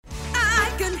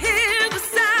can hear the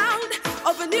sound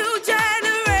of a new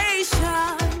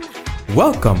generation.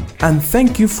 Welcome and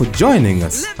thank you for joining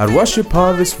us. At Worship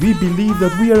Harvest, we believe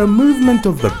that we are a movement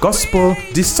of the gospel,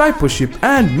 discipleship,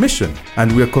 and mission.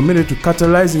 And we are committed to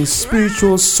catalyzing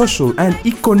spiritual, social, and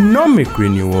economic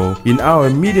renewal in our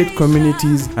immediate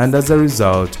communities and, as a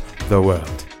result, the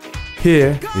world.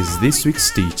 Here is this week's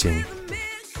teaching.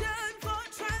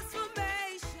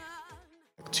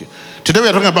 Today we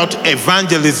are talking about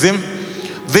evangelism.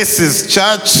 This is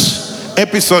Church,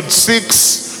 episode 6,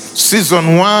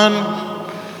 season 1.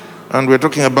 And we're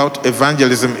talking about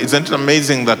evangelism. Isn't it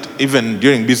amazing that even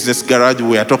during Business Garage,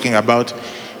 we are talking about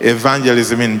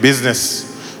evangelism in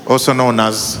business, also known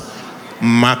as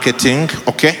marketing.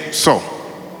 Okay, so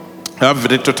I have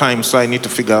little time, so I need to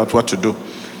figure out what to do.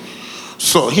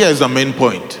 So here is the main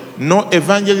point. No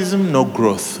evangelism, no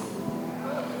growth.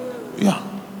 Yeah.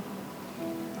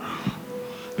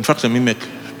 In fact, let me make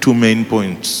 2 main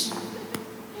points.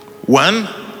 1,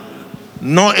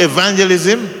 no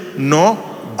evangelism, no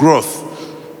growth.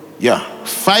 Yeah.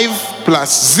 5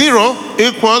 plus 0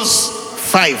 equals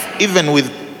 5, even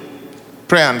with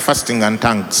prayer and fasting and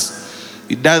tongues.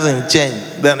 It doesn't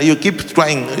change. Then you keep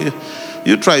trying.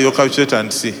 You try your calculator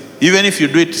and see. Even if you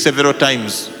do it several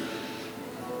times,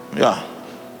 yeah,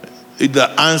 the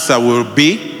answer will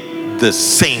be the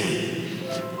same.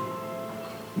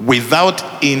 Without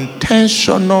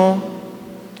intentional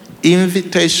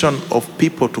invitation of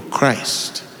people to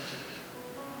Christ,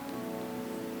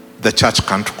 the church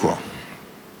can't grow.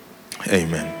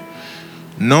 Amen.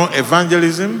 No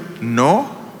evangelism, no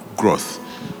growth.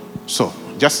 So,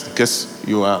 just in case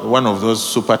you are one of those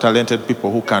super talented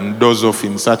people who can doze off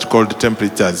in such cold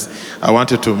temperatures, I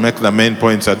wanted to make the main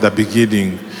points at the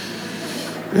beginning.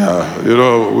 Yeah, you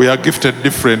know, we are gifted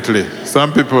differently.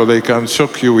 Some people, they can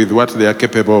shock you with what they are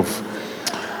capable of.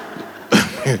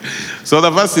 So the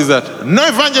verse is that no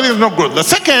evangelism, no growth. The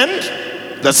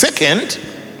second,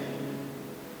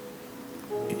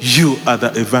 you are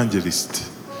the evangelist.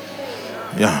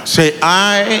 Yeah. Say,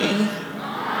 I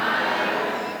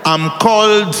am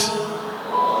called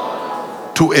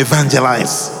to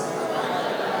evangelize.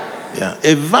 Yeah.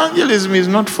 Evangelism is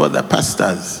not for the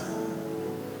pastors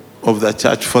of the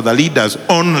church, for the leaders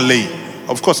only.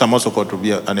 Of course, I'm also called to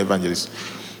be an evangelist.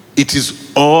 It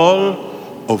is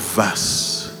all of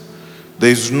us. There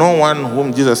is no one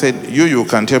whom Jesus said, you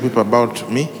can tell people about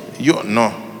me. No.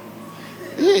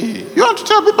 Hey, you want to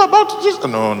tell people about Jesus?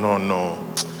 No.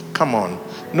 Come on.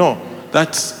 No,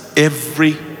 that's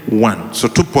everyone. So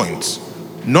 2 points.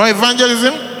 No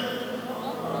evangelism.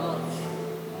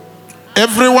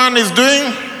 Everyone is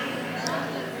doing.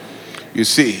 You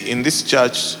see, in this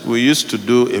church, we used to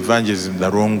do evangelism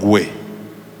the wrong way.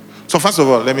 So first of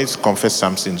all, let me confess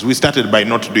some sins. We started by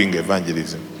not doing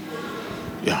evangelism.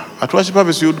 Yeah. At Worship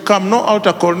Harvest, you would come, no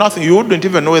altar call, nothing. You wouldn't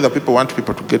even know whether people want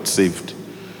people to get saved.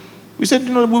 We said,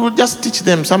 we will just teach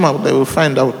them. Somehow they will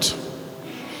find out.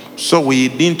 So we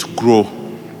didn't grow.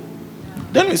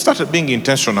 Then we started being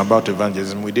intentional about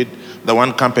evangelism. We did the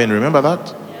one campaign, remember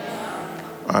that?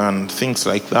 And things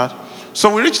like that.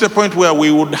 So we reached a point where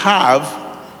we would have,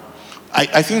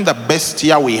 I think the best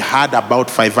year we had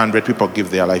about 500 people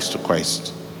give their lives to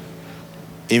Christ.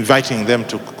 Inviting them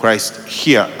to Christ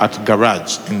here at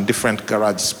Garage, in different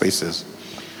garage spaces.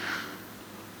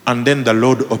 And then the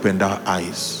Lord opened our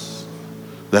eyes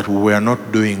that we were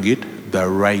not doing it the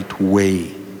right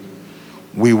way.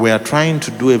 We were trying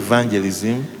to do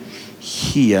evangelism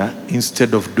here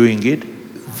instead of doing it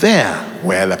there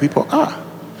where the people are.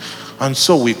 And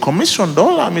so we commissioned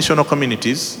all our missional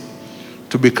communities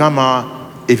to become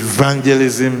our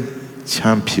evangelism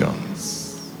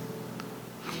champions,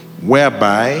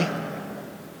 whereby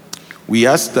we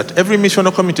asked that every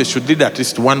missional community should lead at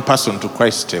least one person to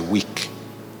Christ a week.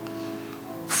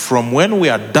 From when we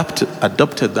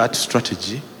adopted that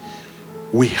strategy,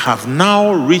 we have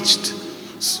now reached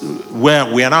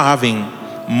where we are now having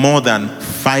more than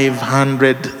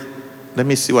 500. Let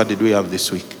me see, what did we have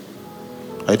this week?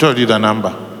 I told you the number.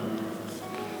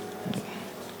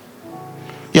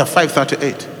 Yeah,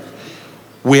 538.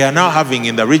 We are now having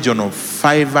in the region of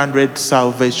 500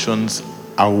 salvations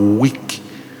a week.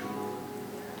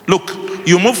 Look,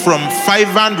 you move from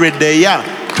 500 a year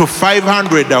to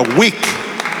 500 a week.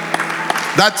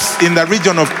 That's in the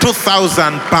region of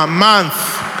 2,000 per month.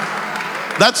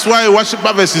 That's why Worship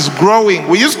Harvest is growing.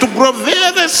 We used to grow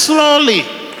very, very slowly.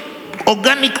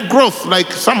 Organic growth,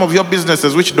 like some of your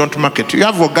businesses which don't market. You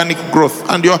have organic growth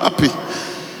and you're happy.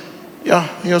 Yeah,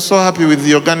 you're so happy with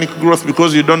the organic growth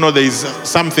because you don't know there is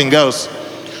something else.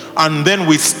 And then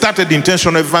we started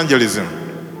intentional evangelism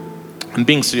and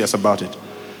being serious about it.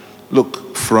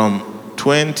 Look, from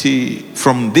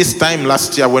from this time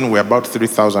last year when we were about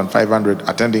 3,500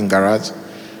 attending garage,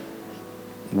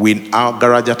 our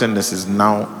garage attendance is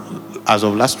now, as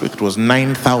of last week, it was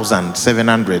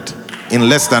 9,700 in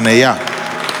less than a year.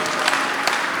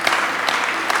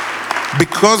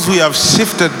 Because we have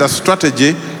shifted the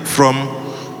strategy from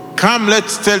come,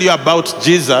 let's tell you about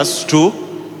Jesus to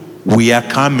we are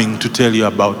coming to tell you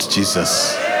about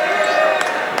Jesus.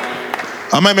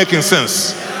 Am I making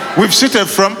sense? We've shifted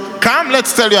from come,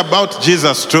 let's tell you about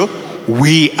Jesus to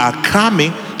we are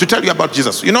coming to tell you about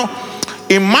Jesus. You know,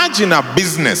 imagine a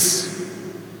business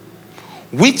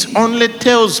which only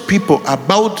tells people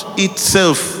about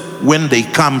itself when they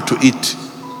come to it.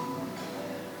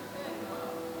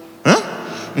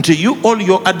 Until all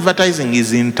your advertising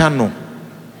is internal.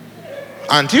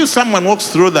 Until someone walks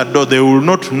through that door, they will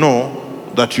not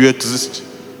know that you exist.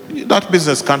 That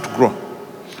business can't grow.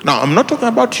 Now, I'm not talking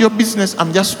about your business.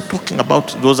 I'm just talking about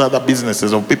those other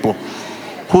businesses of people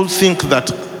who think that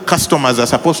customers are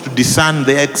supposed to discern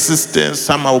their existence,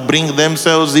 somehow bring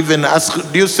themselves, even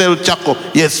ask, do you sell charcoal?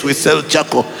 Yes, we sell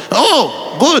charcoal.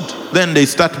 Oh, good. Then they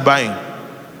start buying.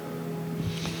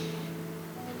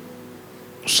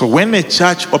 So when a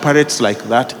church operates like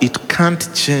that, it can't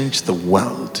change the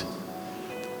world.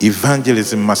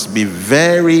 Evangelism must be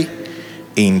very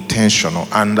intentional.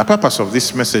 And the purpose of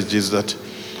this message is that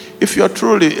if you're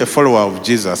truly a follower of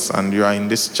Jesus and you are in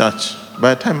this church,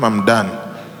 by the time I'm done,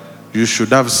 you should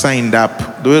have signed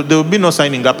up. There will be no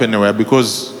signing up anywhere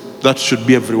because that should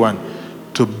be everyone.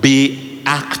 To be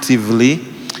actively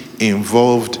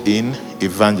involved in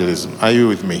evangelism. Are you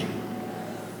with me?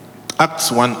 Acts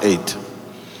 1:8.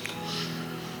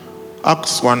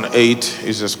 Acts 1:8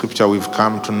 is a scripture we've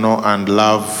come to know and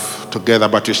love together.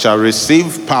 But you shall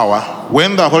receive power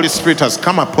when the Holy Spirit has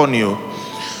come upon you.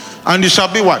 And you shall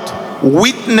be what?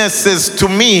 Witnesses to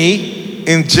me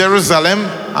in Jerusalem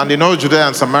and in all Judea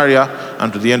and Samaria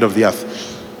and to the end of the earth.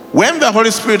 When the Holy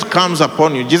Spirit comes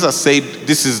upon you, Jesus said,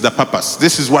 this is the purpose.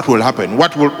 This is what will happen.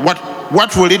 What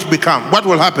will it become? What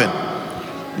will happen?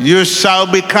 You shall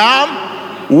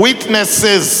become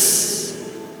witnesses.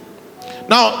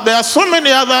 Now, there are so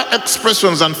many other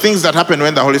expressions and things that happen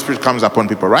when the Holy Spirit comes upon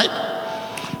people, right?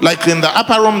 Like in the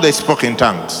upper room, they spoke in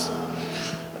tongues.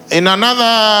 In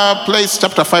another place,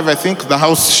 chapter 5, I think, the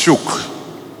house shook.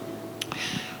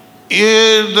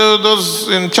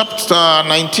 In chapter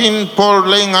 19, Paul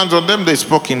laying hands on them, they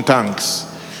spoke in tongues.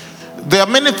 There are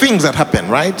many things that happen,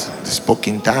 right? They spoke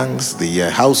in tongues, the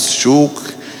house shook,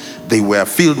 they were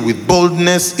filled with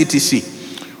boldness, etc.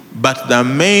 But the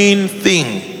main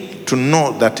thing to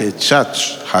know that a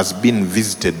church has been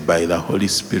visited by the Holy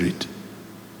Spirit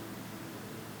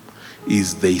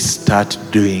is they start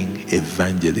doing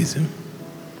evangelism.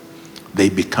 They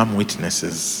become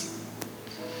witnesses.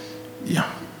 Yeah.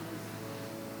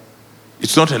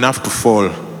 It's not enough to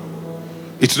fall.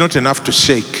 It's not enough to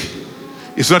shake.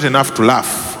 It's not enough to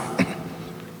laugh.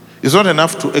 It's not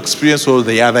enough to experience all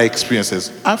the other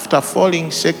experiences. After falling,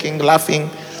 shaking, laughing,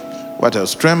 what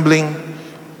else? Trembling,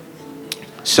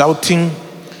 shouting,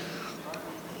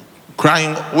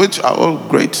 crying, which are all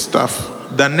great stuff.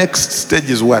 The next stage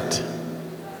is what?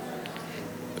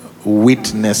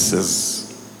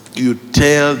 Witnesses. You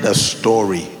tell the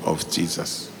story of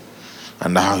Jesus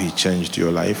and how he changed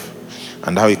your life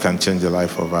and how he can change the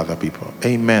life of other people.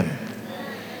 Amen.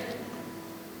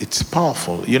 It's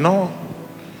powerful. You know,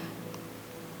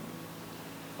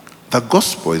 the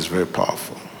gospel is very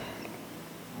powerful.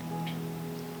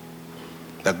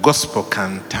 The gospel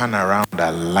can turn around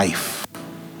a life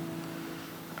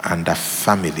and a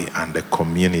family and a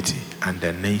community and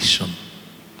a nation.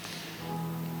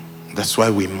 That's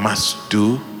why we must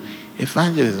do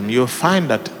evangelism. You'll find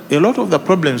that a lot of the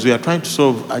problems we are trying to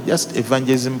solve are just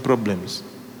evangelism problems.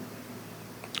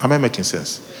 Am I making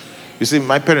sense? You see,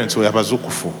 my parents were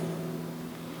Abazukufu.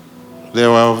 They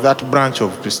were of that branch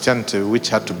of Christianity which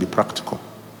had to be practical.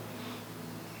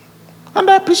 And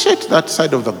I appreciate that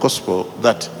side of the gospel,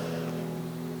 that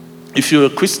if you're a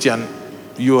Christian,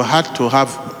 you had to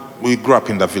have, we grew up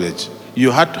in the village,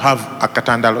 you had to have a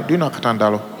katandalo. Do you know a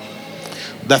katandalo?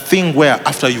 The thing where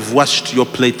after you've washed your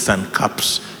plates and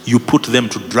cups, you put them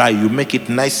to dry, you make it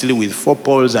nicely with 4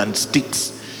 poles and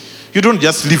sticks. You don't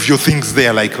just leave your things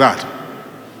there like that.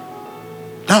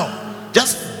 Now,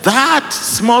 just that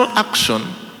small action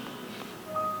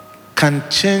can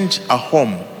change a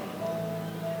home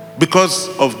because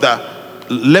of the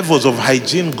levels of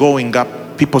hygiene going up,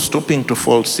 people stopping to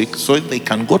fall sick so they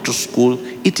can go to school,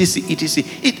 etc., etc.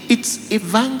 It's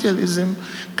evangelism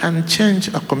can change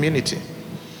a community.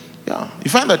 Yeah, you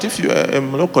find that if you are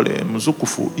locally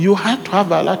Mzukufu, you had to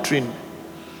have a latrine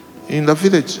in the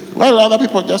village. While other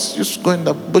people just used to go in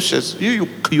the bushes,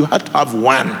 you had to have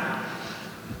one.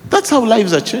 That's how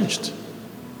lives are changed.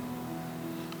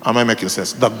 Am I making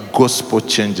sense? The gospel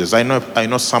changes. I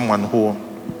know someone who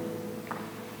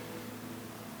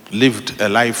lived a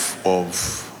life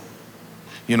of,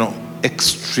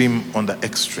 extreme on the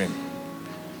extreme.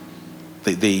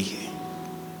 They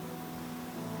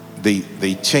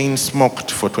chain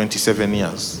smoked for 27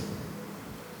 years.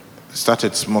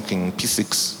 Started smoking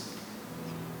P6.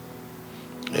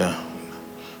 Yeah.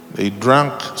 They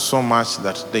drank so much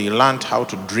that they learned how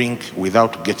to drink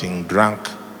without getting drunk.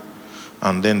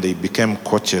 And then they became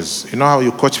coaches. You know how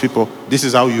you coach people? This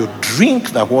is how you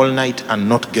drink the whole night and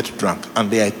not get drunk.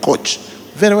 And they are a coach.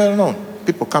 Very well known.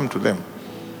 People come to them.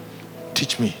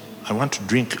 Teach me. I want to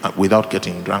drink without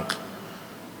getting drunk.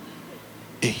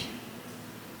 Hey.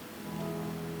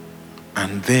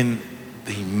 And then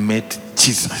they met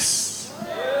Jesus.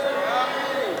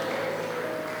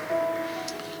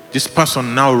 This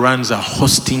person now runs a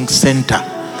hosting center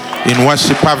in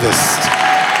Worship Harvest.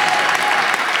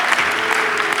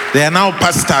 They are now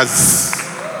pastors.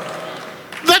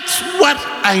 That's what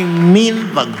I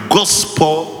mean the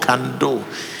gospel can do.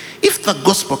 If the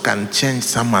gospel can change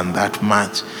someone that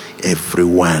much,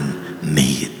 everyone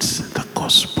needs the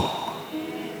gospel.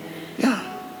 Yeah.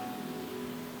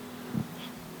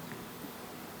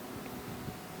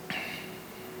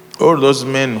 All those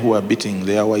men who are beating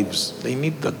their wives, they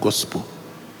need the gospel.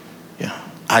 Yeah.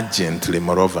 Urgently,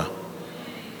 moreover.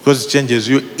 Because it changes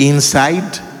you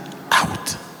inside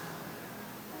out.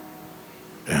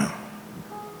 Yeah.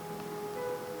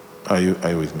 Are you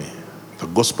with me? The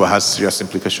gospel has serious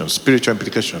implications, spiritual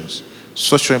implications,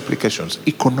 social implications,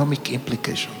 economic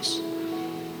implications.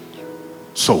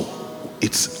 So,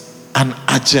 it's an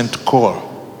urgent call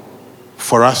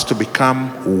for us to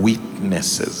become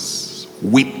witnesses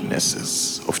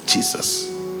of Jesus.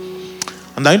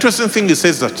 And the interesting thing is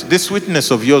says that this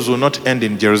witness of yours will not end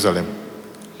in Jerusalem,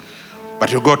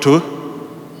 but you go to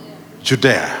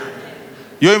Judea.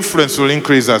 Your influence will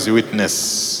increase as you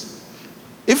witness.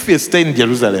 If you stay in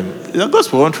Jerusalem, the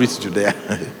gospel won't reach Judea.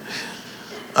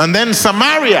 And then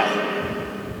Samaria.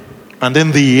 And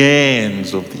then the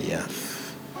ends of the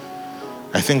earth.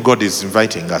 I think God is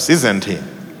inviting us, isn't he?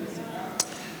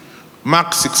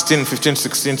 Mark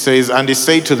 16:15-16 says, and he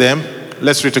said to them,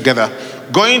 let's read together,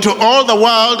 go into all the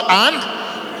world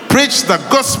and preach the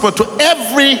gospel to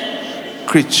every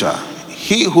creature.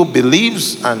 He who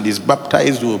believes and is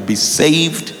baptized will be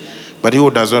saved, but he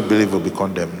who does not believe will be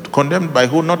condemned. Condemned by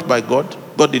who? Not by God.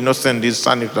 God did not send his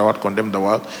son into the world to condemn the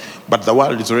world, but the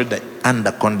world is already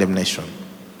under condemnation.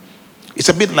 It's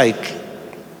a bit like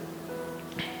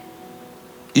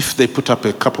if they put up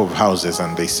a couple of houses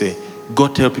and they say, go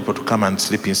tell people to come and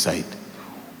sleep inside.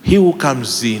 He who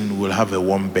comes in will have a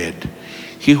warm bed.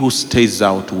 He who stays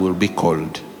out will be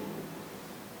cold.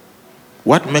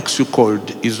 What makes you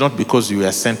cold is not because you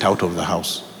are sent out of the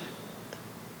house.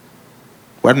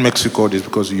 What makes you cold is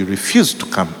because you refuse to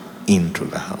come into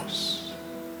the house.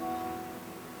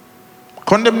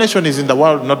 Condemnation is in the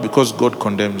world not because God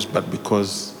condemns, but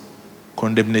because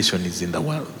condemnation is in the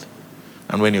world.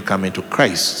 And when you come into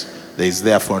Christ, there is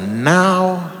therefore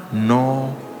now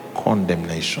no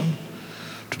condemnation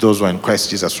to those who are in Christ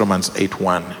Jesus. Romans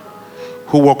 8:1.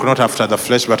 Who walk not after the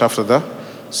flesh, but after the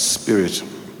Spirit.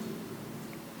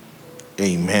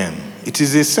 Amen. It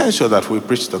is essential that we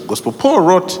preach the gospel. Paul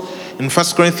wrote in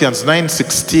 1 Corinthians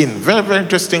 9:16, very, very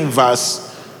interesting verse.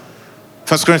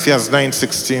 1 Corinthians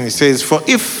 9:16, he says, for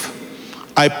if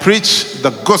I preach the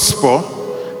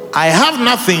gospel, I have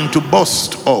nothing to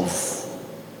boast of,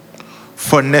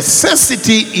 for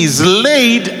necessity is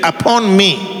laid upon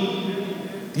me.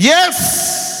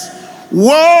 Yes,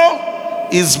 woe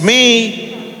is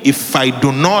me if I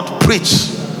do not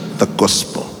preach the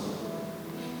gospel.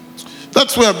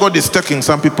 That's where God is taking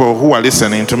some people who are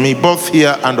listening to me, both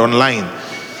here and online.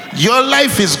 Your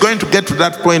life is going to get to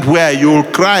that point where you'll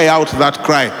cry out that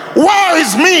cry, woe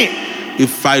is me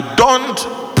if I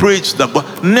don't preach the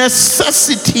gospel.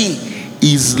 Necessity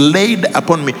is laid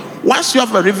upon me. Once you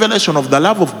have a revelation of the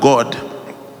love of God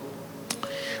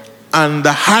and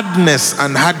the hardness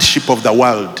and hardship of the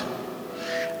world,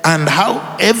 and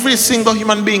how every single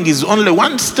human being is only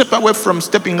one step away from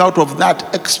stepping out of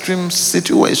that extreme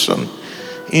situation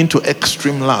into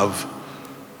extreme love,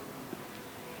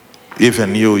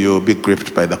 even you'll be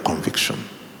gripped by the conviction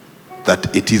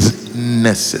that it is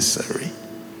necessary.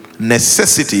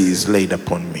 Necessity is laid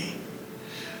upon me.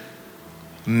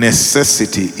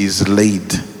 Necessity is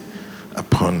laid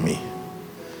upon me.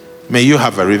 May you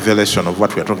have a revelation of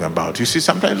what we are talking about. You see,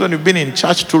 sometimes when you've been in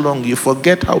church too long, you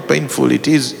forget how painful it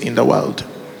is in the world.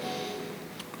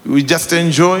 We just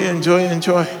enjoy.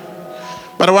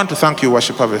 But I want to thank you,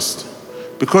 Worship Harvest,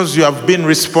 because you have been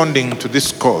responding to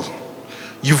this call.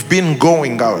 You've been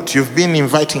going out. You've been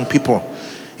inviting people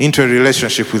into a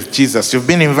relationship with Jesus. You've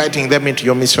been inviting them into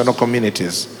your missional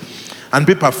communities. And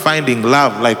people are finding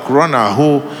love, like Rona,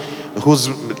 whose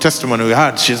testimony we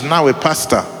heard. She's now a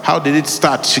pastor. How did it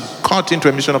start? She got into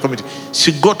a missional community.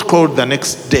 She got called the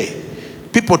next day.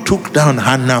 People took down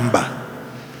her number.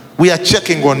 We are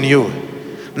checking on you.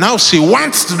 Now she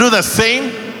wants to do the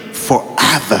same for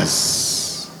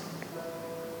others.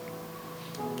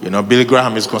 You know, Billy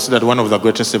Graham is considered one of the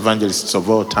greatest evangelists of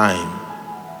all time.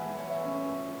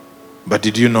 But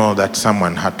did you know that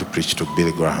someone had to preach to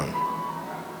Billy Graham?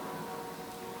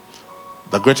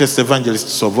 The greatest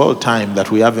evangelists of all time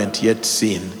that we haven't yet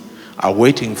seen are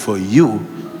waiting for you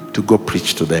to go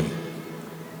preach to them.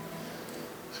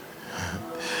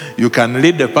 You can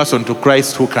lead a person to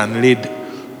Christ who can lead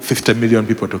 50 million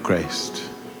people to Christ.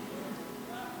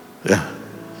 Yeah.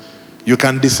 You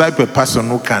can disciple a person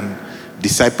who can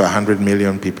disciple 100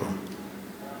 million people.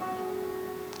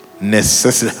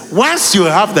 Necessity. Once you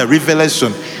have the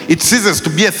revelation, it ceases to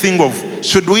be a thing of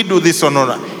should we do this or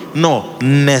not. No,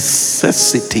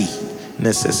 necessity.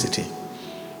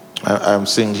 I'm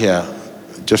seeing here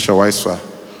Joshua Weiswa,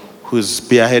 who's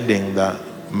spearheading the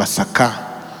Masaka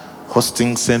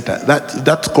hosting center.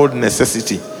 That's called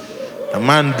necessity. A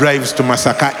man drives to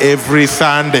Masaka every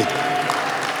Sunday.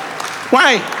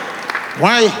 Why?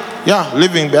 Yeah,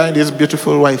 living behind his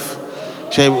beautiful wife.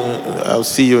 I'll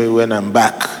see you when I'm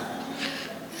back.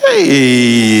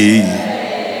 Hey.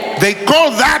 They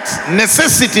call that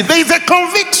necessity. There is a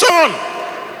conviction.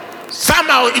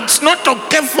 Somehow it's not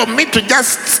okay for me to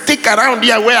just stick around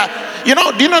here where, do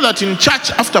you know that in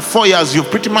church after 4 years you've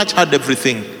pretty much had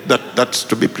everything that's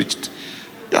to be preached.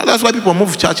 Yeah, that's why people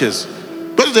move churches.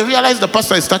 Because they realize the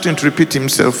pastor is starting to repeat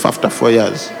himself after 4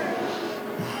 years.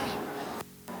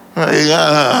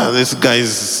 Yeah, this guy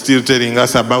is still telling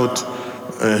us about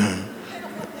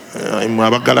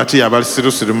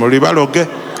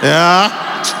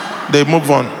they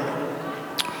move on.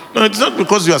 No, it's not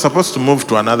because you are supposed to move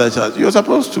to another church. You're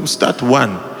supposed to start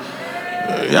one.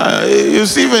 Yeah, you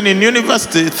see, even in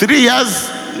university, 3 years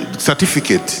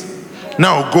certificate.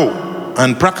 Now go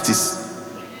and practice.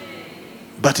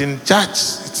 But in church,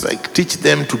 it's like teach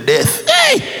them to death.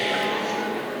 Hey!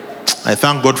 I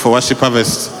thank God for Worship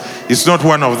Harvest. It's not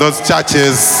one of those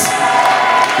churches.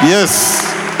 Yes.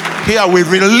 Here we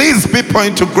release people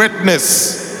into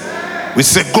greatness. We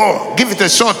say, go, give it a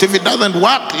shot. If it doesn't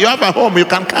work, you have a home, you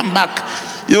can come back.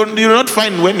 You'll not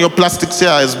find when your plastic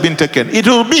chair has been taken. It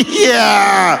will be here.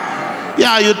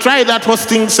 Yeah, you try that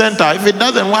hosting center. If it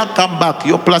doesn't work, come back.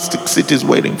 Your plastic seat is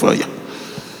waiting for you.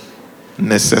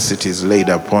 Necessity is laid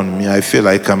upon me. I feel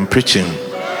like I'm preaching.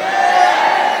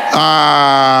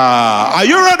 Are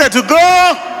you ready to go?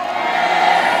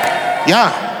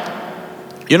 Yeah.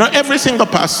 Every single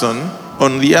person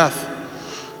on the earth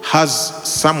has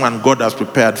someone God has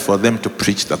prepared for them to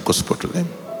preach the gospel to them.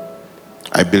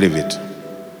 I believe it.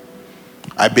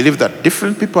 I believe that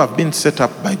different people have been set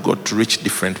up by God to reach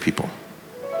different people.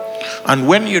 And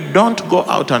when you don't go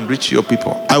out and reach your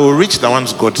people, I will reach the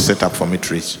ones God set up for me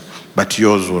to reach, but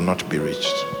yours will not be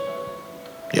reached.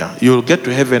 Yeah, you'll get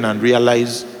to heaven and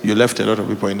realize you left a lot of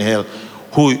people in hell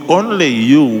who only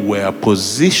you were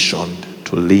positioned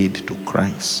to lead to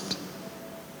Christ.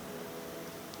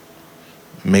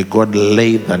 May God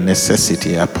lay the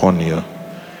necessity upon you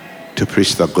to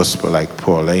preach the gospel like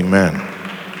Paul. Amen.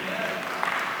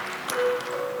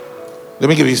 Let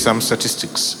me give you some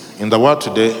statistics. In the world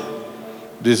today,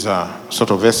 these are sort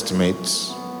of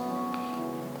estimates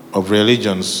of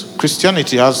religions.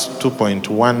 Christianity has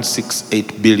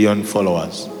 2.168 billion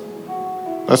followers.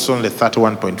 That's only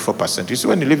 31.4%. You see,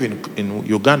 when you live in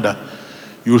Uganda,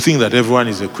 you will think that everyone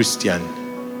is a Christian.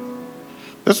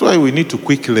 That's why we need to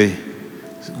quickly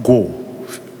go.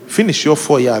 Finish your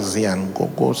 4 years here and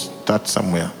go start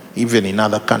somewhere, even in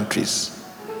other countries.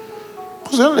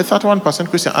 Because there's only 31%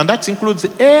 Christian, and that includes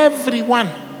everyone.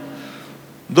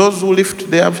 Those who lift,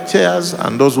 they have chairs,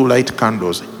 and those who light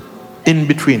candles. In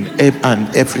between,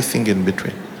 and everything in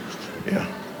between. Yeah.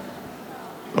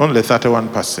 Only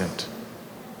 31%.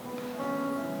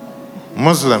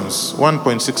 Muslims,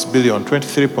 1.6 billion,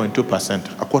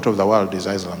 23.2%. A quarter of the world is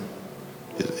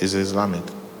Islamic.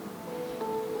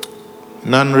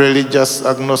 Non-religious,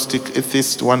 agnostic,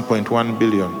 atheist, 1.1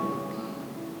 billion.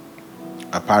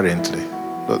 Apparently.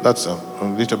 That's a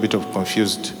little bit of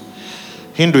confused.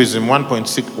 Hinduism,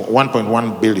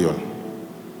 1.1 billion.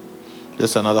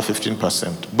 That's another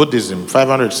 15%. Buddhism,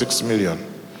 506 million.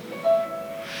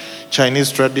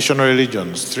 Chinese traditional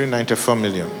religions, 394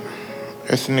 million.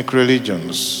 Ethnic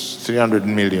religions, 300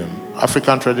 million.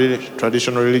 African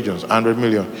traditional religions, 100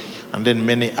 million. And then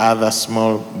many other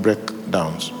small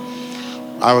breakdowns.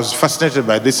 I was fascinated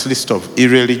by this list of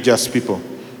irreligious people.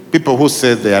 People who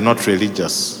say they are not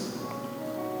religious.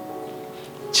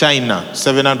 China,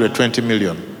 720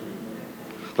 million.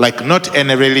 Like not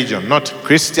any religion, not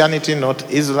Christianity,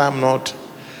 not Islam, not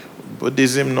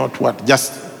Buddhism, not what.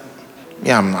 Just,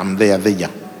 yeah, I'm there.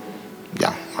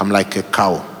 Yeah, I'm like a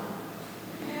cow.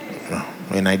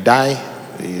 When I die,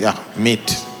 yeah,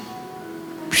 meat.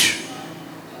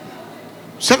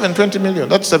 720 million,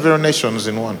 that's several nations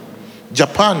in one.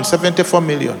 Japan, 74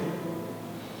 million.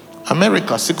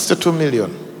 America, 62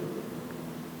 million.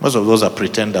 Most of those are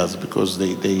pretenders because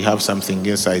they have something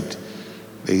inside.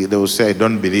 They will say, I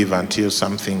don't believe until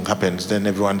something happens. Then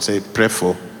everyone say, pray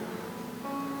for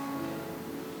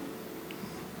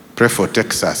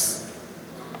Texas.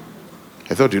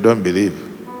 I thought you don't believe.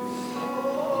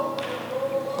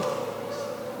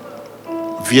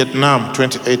 Vietnam,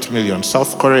 28 million.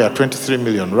 South Korea, 23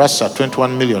 million. Russia,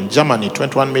 21 million. Germany,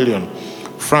 21 million.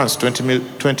 France, 20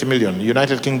 million.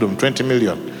 United Kingdom, 20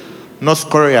 million. North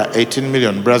Korea, 18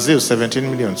 million. Brazil, 17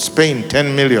 million. Spain,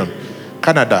 10 million.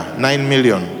 Canada, 9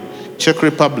 million. Czech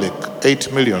Republic,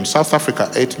 8 million. South Africa,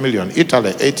 8 million.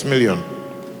 Italy, 8 million.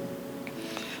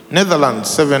 Netherlands,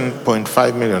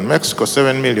 7.5 million. Mexico,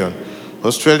 7 million.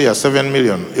 Australia, 7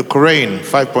 million. Ukraine,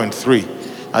 5.3.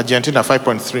 Argentina,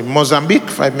 5.3. Mozambique,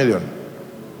 5 million.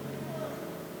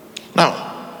 Now,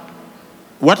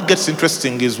 what gets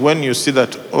interesting is when you see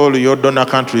that all your donor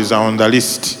countries are on the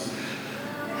list.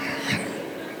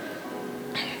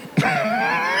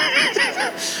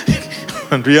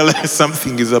 And realize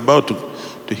something is about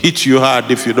to hit you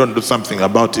hard if you don't do something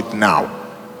about it now.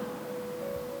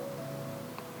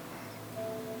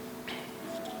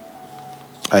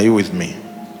 Are you with me?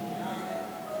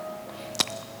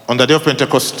 On the day of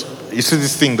Pentecost, you see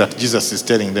this thing that Jesus is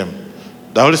telling them.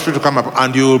 The Holy Spirit will come up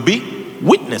and you will be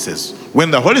witnesses.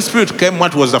 When the Holy Spirit came,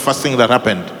 what was the first thing that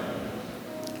happened?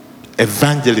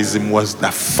 Evangelism was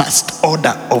the first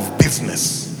order of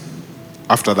business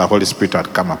after the Holy Spirit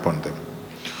had come upon them.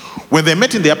 When they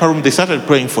met in the upper room, they started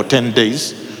praying for 10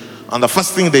 days. And the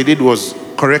first thing they did was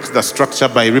correct the structure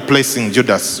by replacing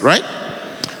Judas, right?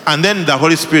 And then the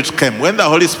Holy Spirit came. When the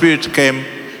Holy Spirit came,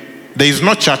 there is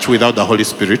no church without the Holy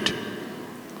Spirit.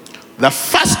 The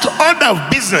first order of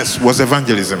business was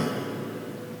evangelism.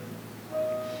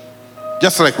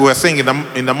 Just like we were saying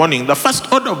in the morning, the first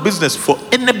order of business for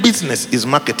any business is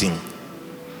marketing.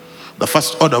 The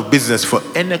first order of business for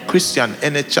any Christian,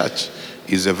 any church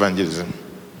is evangelism.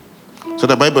 So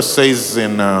the Bible says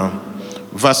in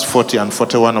verse 40 and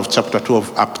 41 of chapter 2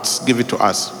 of Acts, give it to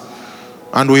us.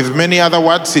 And with many other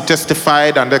words, he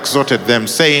testified and exhorted them,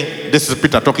 saying, this is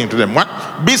Peter talking to them, what?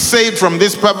 Be saved from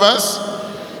this perverse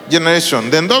generation.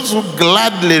 Then those who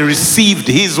gladly received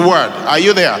his word, are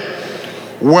you there?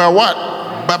 Were what?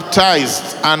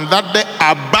 Baptized. And that day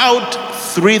about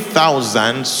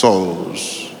 3,000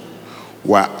 souls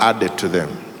were added to them.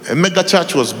 A mega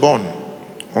church was born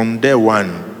on day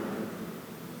one.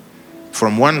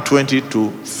 From 120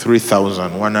 to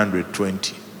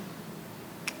 3,120.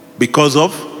 Because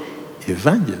of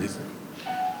evangelism.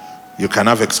 You can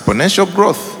have exponential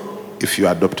growth if you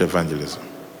adopt evangelism.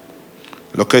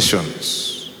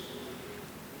 Locations,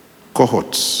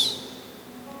 cohorts,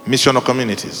 missional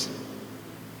communities.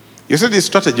 You see the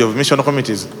strategy of missional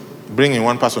communities, bringing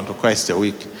one person to Christ a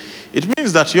week. It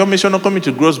means that your missional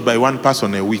community grows by one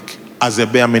person a week as a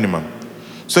bare minimum.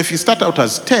 So if you start out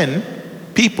as 10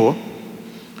 people,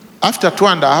 after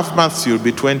 2.5 months, you'll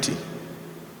be 20.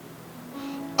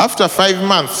 After 5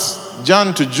 months,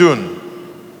 Jan to June,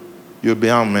 you'll be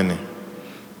how many?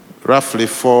 Roughly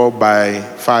 4 by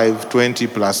 5, 20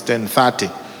 plus 10, 30.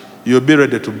 You'll be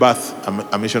ready to birth a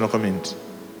missional community.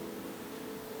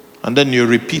 And then you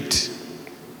repeat.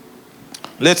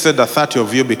 Let's say that 30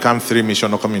 of you become 3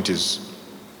 missional communities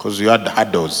because you had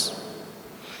hurdles.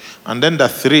 And then the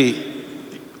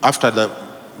 3, after the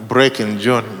break in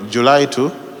June, July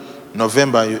to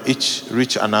November, you each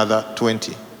reach another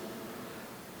 20.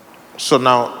 So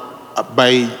now,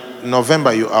 by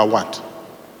November, you are what?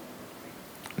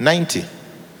 90.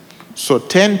 So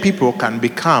 10 people can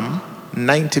become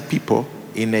 90 people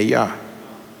in a year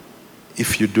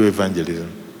if you do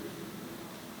evangelism.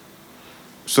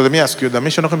 So let me ask you, the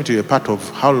missional committee you're part of,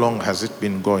 how long has it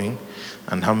been going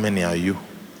and how many are you?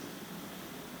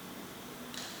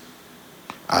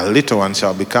 A little one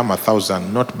shall become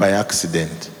 1,000, not by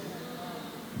accident,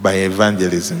 by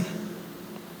evangelism.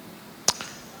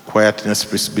 Quietness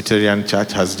Presbyterian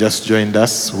Church has just joined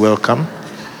us. Welcome.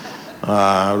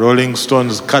 Rolling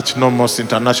Stones Catch No Most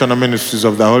International Ministries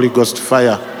of the Holy Ghost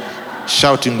Fire,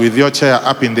 shouting with your chair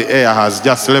up in the air, has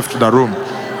just left the room.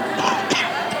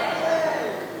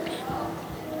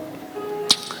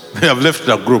 They have left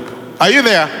the group. Are you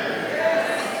there?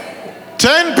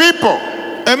 10 people.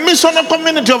 A missional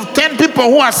community of 10 people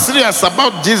who are serious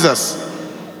about Jesus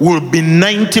will be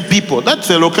 90 people. That's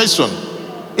the location.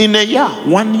 In a year,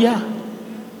 1 year.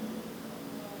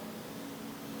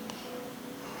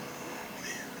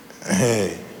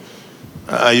 Hey,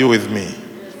 are you with me?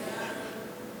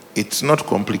 It's not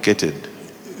complicated.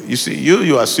 You see,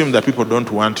 you assume that people don't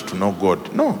want to know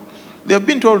God. No, they have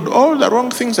been told all the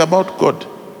wrong things about God.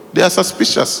 They are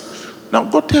suspicious. Now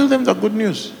go tell them the good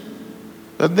news,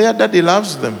 that their daddy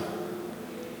loves them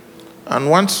and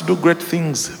wants to do great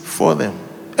things for them.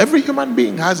 Every human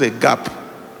being has a gap,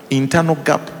 internal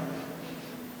gap.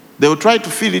 They will try to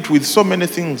fill it with so many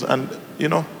things, and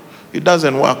it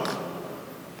doesn't work.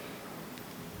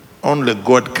 Only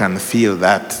God can feel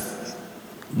that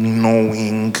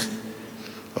knowing.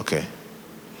 Okay.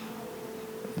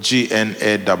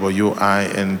 GNAWING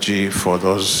for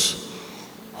those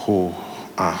who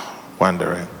are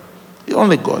wondering.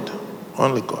 Only God.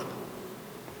 Only God.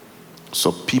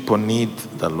 So people need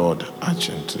the Lord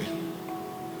urgently.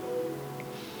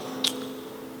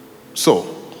 So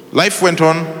life went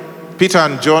on. Peter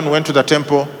and John went to the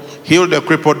temple, healed a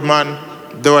crippled man.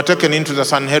 They were taken into the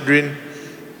Sanhedrin.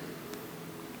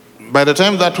 By the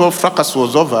time that whole fracas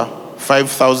was over,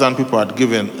 5,000 people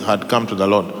had come to the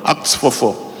Lord. Acts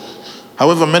 4:4.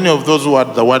 However, many of those who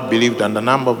had the word believed, and the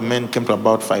number of men came to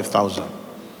about 5,000.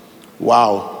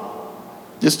 Wow.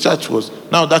 This church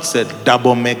now that's a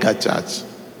double mega church.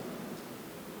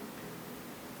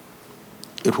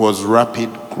 It was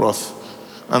rapid growth.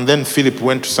 And then Philip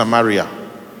went to Samaria.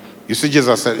 You see,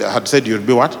 Jesus had said you'll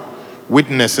be what?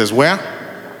 Witnesses where?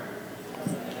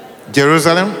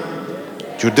 Jerusalem,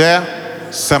 Judea,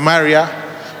 Samaria,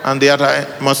 and the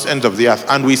uttermost ends of the earth.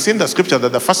 And we see in the scripture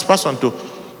that the first person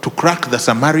to crack the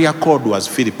Samaria code was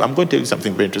Philip. I'm going to tell you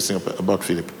something very interesting about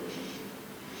Philip.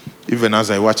 Even as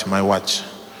I watch my watch.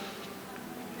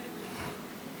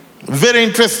 Very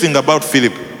interesting about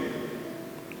Philip.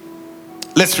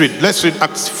 Let's read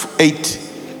Acts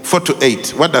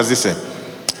 8:4-8. What does it say?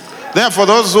 Therefore,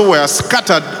 those who were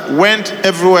scattered went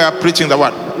everywhere preaching the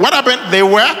word. What happened? They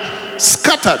were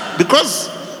scattered because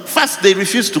first they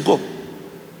refused to go.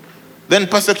 Then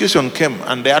persecution came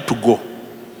and they had to go.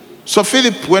 So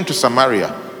Philip went to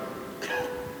Samaria.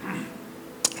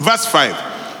 Verse 5.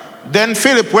 Then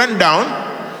Philip went down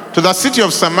to the city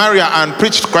of Samaria and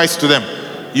preached Christ to them.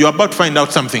 You're about to find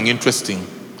out something interesting.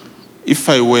 If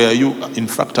I were you, in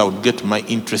fact, I would get my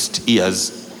interest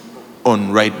ears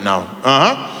on right now.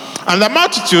 And the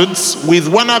multitudes with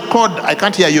one accord, I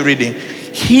can't hear you reading,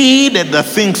 heeded the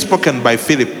things spoken by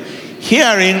Philip,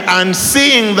 hearing and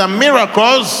seeing the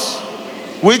miracles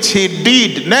which he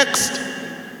did. Next.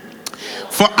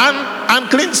 For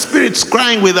unclean spirits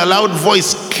crying with a loud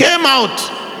voice came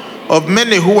out of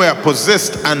many who were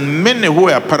possessed, and many who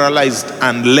were paralyzed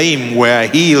and lame were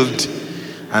healed.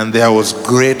 And there was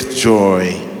great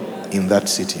joy in that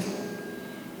city.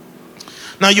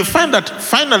 Now you find that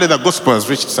finally the gospel has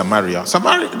reached Samaria.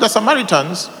 The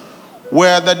Samaritans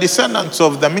were the descendants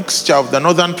of the mixture of the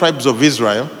northern tribes of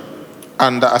Israel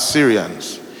and the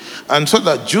Assyrians. And so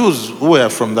the Jews who were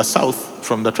from the south,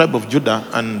 from the tribe of Judah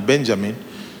and Benjamin,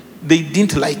 they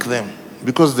didn't like them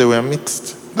because they were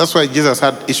mixed. That's why Jesus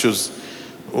had issues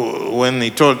when he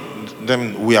told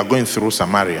them, we are going through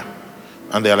Samaria.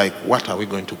 And they're like, what are we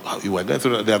going to? You are going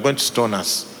through, they are going to stone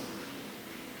us.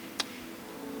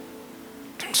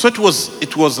 So it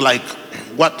was like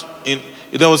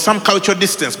there was some cultural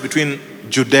distance between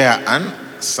Judea and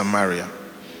Samaria.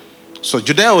 So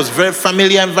Judea was very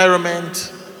familiar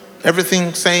environment,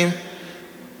 everything same.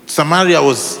 Samaria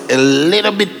was a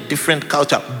little bit different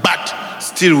culture, but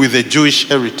still with a Jewish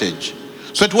heritage.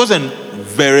 So it wasn't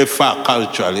very far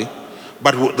culturally,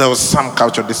 but there was some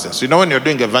cultural distance. You know, when you're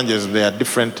doing evangelism, there are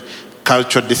different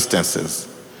cultural distances.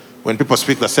 When people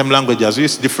speak the same language as you,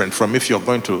 it's different from if you're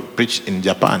going to preach in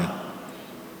Japan.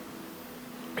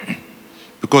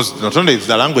 Because not only is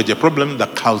the language a problem, the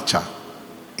culture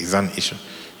is an issue.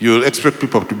 You expect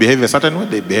people to behave a certain way,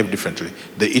 they behave differently.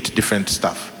 They eat different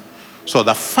stuff. So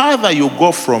the farther you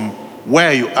go from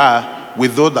where you are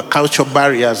with all the cultural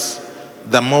barriers,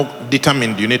 the more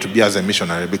determined you need to be as a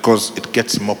missionary, because it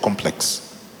gets more complex.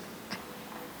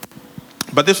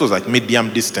 But this was like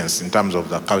medium distance in terms of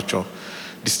the cultural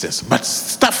distance. But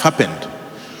stuff happened.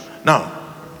 Now,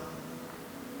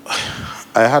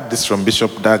 I heard this from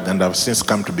Bishop Doug, and I've since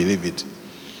come to believe it.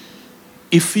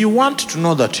 If you want to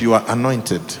know that you are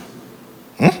anointed,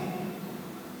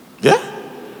 yeah?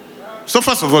 So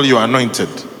first of all, you are anointed,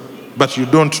 but you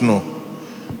don't know.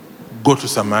 Go to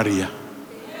Samaria.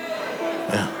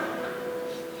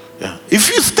 Yeah. If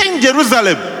you stay in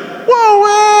Jerusalem,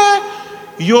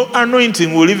 your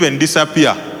anointing will even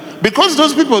disappear. Because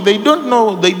those people, they don't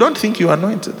know, they don't think you are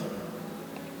anointed.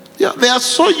 Yeah, they are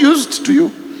so used to you.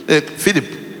 Philip,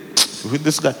 with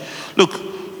this guy. Look,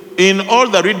 in all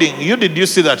the reading, did you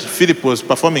see that Philip was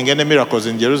performing any miracles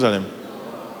in Jerusalem?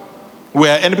 Were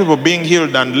any people being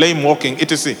healed and lame walking,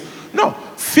 etc.? No,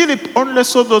 Philip only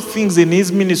saw those things in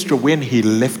his ministry when he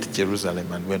left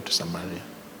Jerusalem and went to Samaria.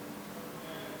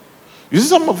 You see,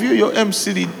 some of you, you're an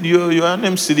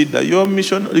MC leader, your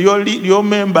mission, your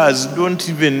members don't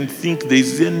even think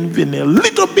there's even a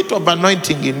little bit of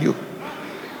anointing in you.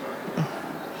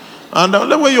 And the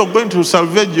only way you're going to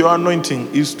salvage your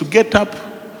anointing is to get up,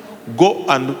 go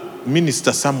and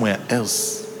minister somewhere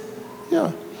else.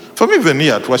 Yeah. For me, even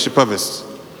here at Worship Harvest,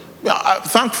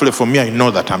 thankfully for me, I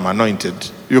know that I'm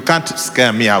anointed. You can't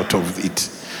scare me out of it,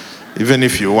 even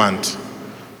if you want.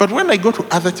 But when I go to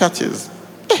other churches,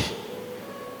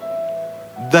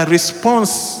 the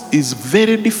response is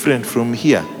very different from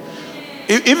here.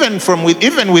 Even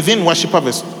within Worship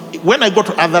Harvest, when I go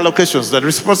to other locations, the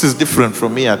response is different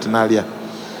from here at Nalia.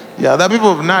 Yeah, the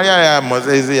people of Nalia,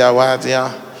 what?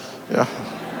 Yeah.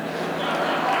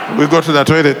 We go to the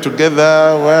toilet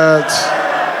together, what?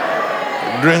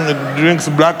 Drinks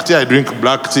black tea, I drink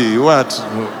black tea, what?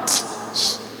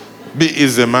 Be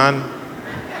easy, man.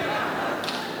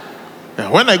 Yeah,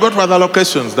 when I go to other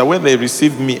locations, the way they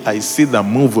receive me, I see the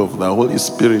move of the Holy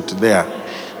Spirit there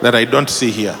that I don't see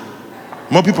here.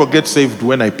 More people get saved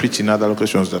when I preach in other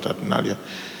locations than at Nalia.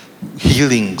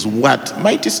 Healings, what?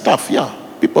 Mighty stuff, yeah.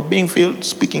 People being filled,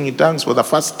 speaking in tongues for the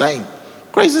first time.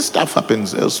 Crazy stuff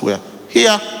happens elsewhere.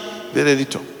 Here, very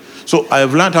little. So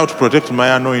I've learned how to protect my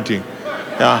anointing.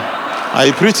 Yeah.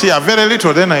 I preach here very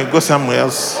little, then I go somewhere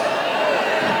else.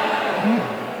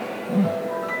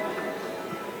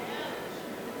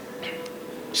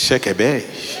 Shekebe.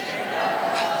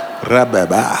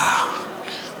 Rababa.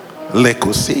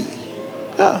 Lekosi.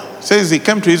 Yeah. Says he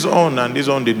came to his own and his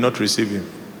own did not receive him.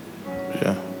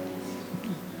 Yeah.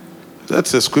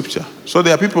 That's a scripture. So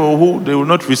there are people who they will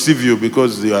not receive you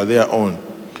because they are their own.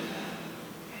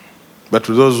 But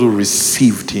to those who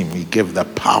received him, he gave the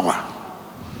power.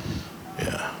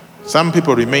 Yeah. Some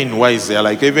people remain wise. They are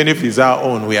like, even if he's our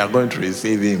own, we are going to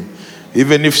receive him.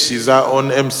 Even if she's our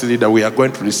own MC leader, we are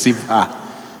going to receive her.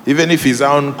 Even if he's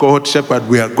our own cohort shepherd,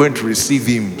 we are going to receive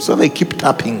him. So they keep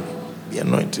tapping the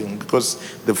anointing because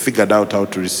they've figured out how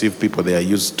to receive people they are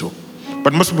used to.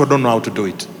 But most people don't know how to do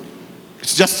it.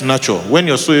 It's just natural. When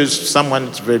you're so used to someone,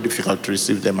 it's very difficult to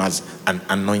receive them as an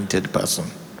anointed person.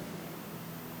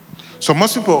 So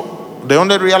most people, they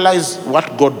only realize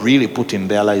what God really put in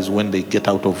their lives when they get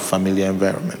out of familiar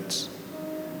environments.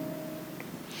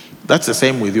 That's the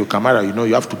same with you, Kamara.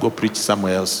 You have to go preach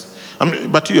somewhere else.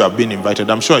 But you have been invited.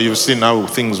 I'm sure you've seen how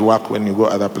things work when you go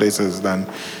other places than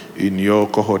in your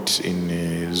cohort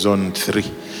in zone 3.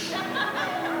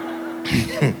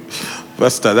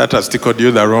 Pastor, that has tickled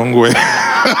you the wrong way.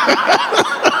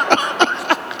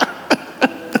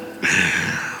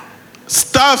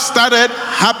 Stuff started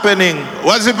happening.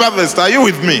 Worship Harvest, are you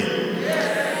with me?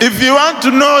 Yes. If you want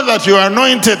to know that you are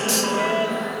anointed,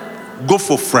 go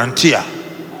for frontier.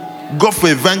 Go for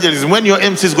evangelism. When your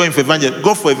MC is going for evangelism,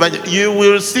 go for evangelism. You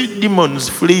will see demons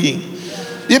fleeing.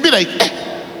 You'll be like,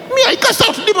 me, I cast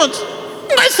out demons.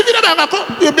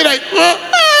 You'll be like, whatever.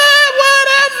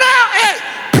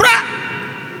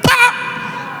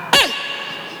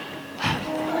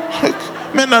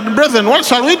 Men and brethren, what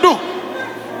shall we do?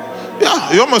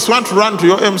 Yeah, you almost want to run to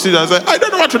your MC and say, I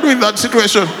don't know what to do in that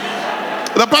situation.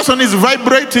 The person is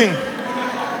vibrating.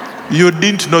 You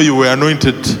didn't know you were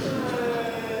anointed.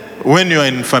 When you're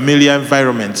in familiar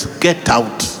environments, get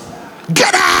out.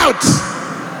 Get out!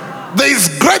 There is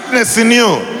greatness in you.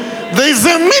 There is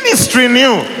a ministry in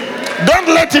you. Don't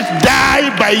let it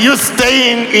die by you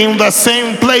staying in the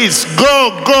same place.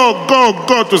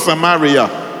 Go to Samaria.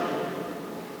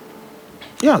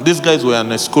 Yeah, these guys were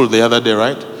in a school the other day,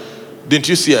 right? Didn't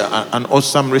you see an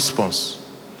awesome response?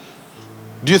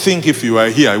 Do you think if you are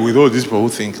here with all these people who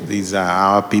think these are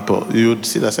our people, you would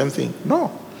see the same thing?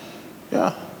 No.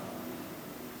 Yeah.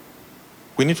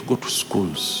 We need to go to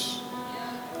schools.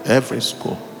 Every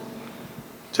school.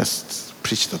 Just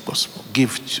preach the gospel.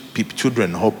 Give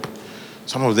children hope.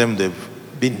 Some of them, they've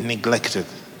been neglected.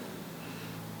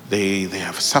 They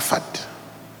have suffered.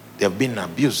 They have been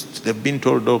abused. They've been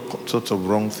told all sorts of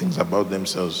wrong things about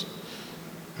themselves.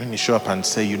 When you show up and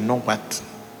say, you know what?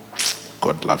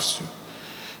 God loves you.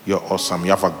 You're awesome.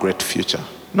 You have a great future.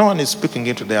 No one is speaking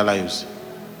into their lives.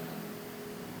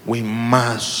 We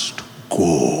must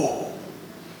go.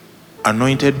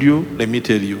 Anointed you, let me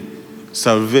tell you.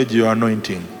 Salvage your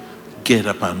anointing. Get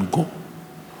up and go.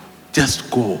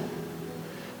 Just go.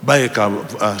 Buy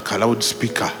a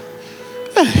loudspeaker.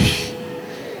 Hey.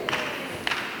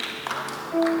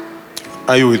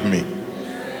 Are you with me?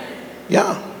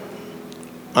 Yeah.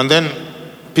 And then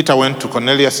Peter went to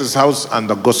Cornelius' house, and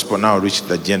the gospel now reached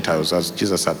the Gentiles as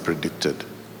Jesus had predicted.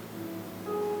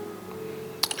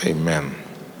 Amen.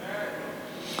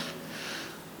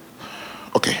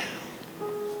 Okay.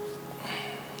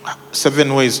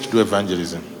 7 ways to do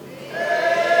evangelism.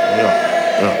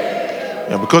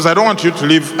 Yeah, because I don't want you to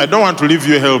leave. I don't want to leave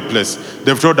you helpless.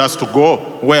 They've told us to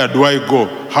go. Where do I go?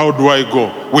 How do I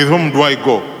go? With whom do I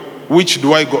go? Which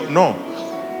do I go? No.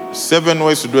 7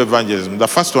 ways to do evangelism. The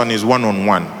first one is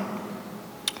one-on-one.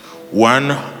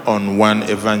 One-on-one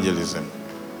evangelism.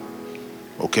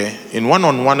 Okay? In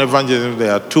one-on-one evangelism,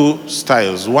 there are 2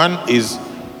 styles. One is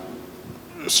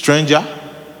stranger.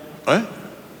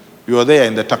 You are there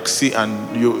in the taxi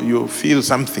and you feel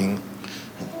something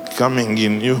coming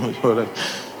in.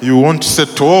 You won't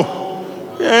settle.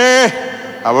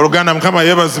 Abaruganda mukama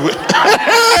yebazibwe.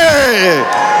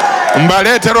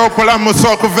 Mbaletera okulamusa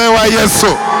okuva ewa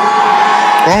Yesu.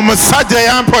 Omusajja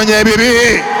yamponya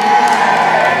ebibi.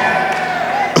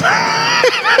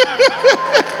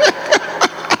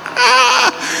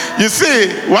 You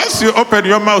see, once you open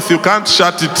your mouth, you can't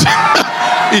shut it.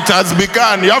 It has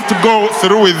begun. You have to go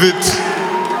through with it.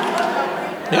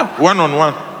 Yeah,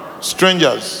 one-on-one.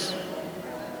 Strangers.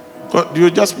 God, you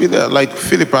just be there, like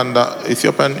Philip and the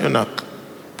Ethiopian eunuch.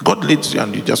 God leads you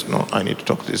and you just know, I need to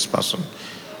talk to this person.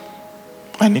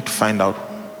 I need to find out.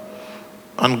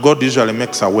 And God usually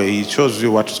makes a way. He shows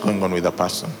you what's going on with the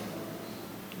person.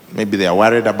 Maybe they are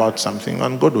worried about something,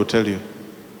 and God will tell you.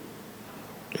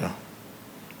 Yeah.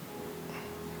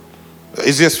 The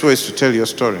easiest way is to tell your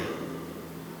story.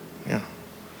 Yeah.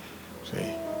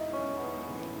 See.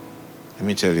 Let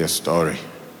me tell you a story.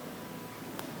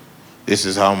 This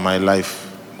is how my life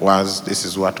was. This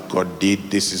is what God did.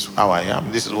 This is how I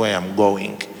am. This is where I'm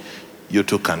going. You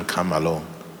too can come along.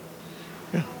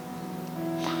 Yeah.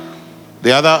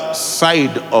 The other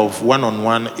side of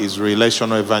one-on-one is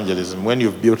relational evangelism. When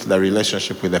you've built the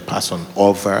relationship with a person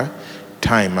over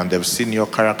time and they've seen your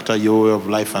character, your way of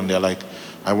life, and they're like,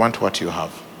 I want what you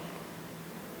have.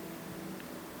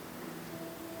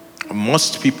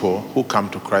 Most people who come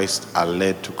to Christ are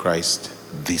led to Christ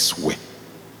this way.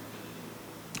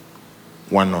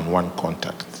 One-on-one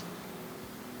contact.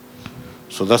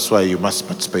 So that's why you must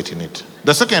participate in it.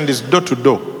 The second is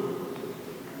door-to-door.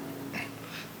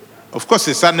 Of course,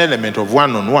 it's an element of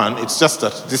one-on-one. It's just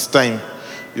that this time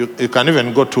you can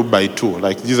even go 2 by 2,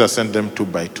 like Jesus sent them 2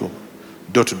 by 2.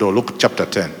 Door-to-door. Look at chapter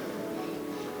 10.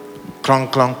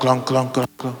 Clonk, clonk, clonk, clonk, clonk,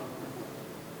 clonk.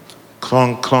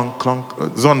 Clonk, clonk,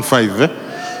 clonk. Zone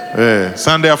 5,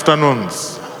 Sunday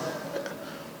afternoons.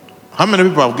 How many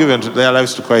people have given their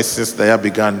lives to Christ since they have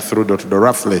begun through door-to-door,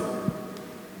 roughly?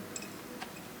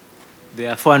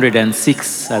 There are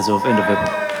 406 as of end of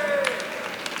April.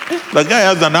 The guy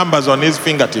has the numbers on his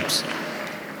fingertips.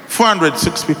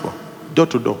 406 people,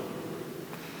 door-to-door.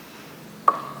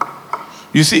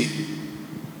 You see,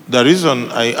 the reason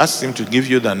I asked him to give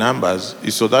you the numbers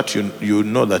is so that you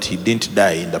know that he didn't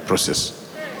die in the process.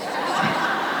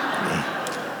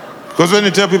 Because when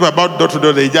you tell people about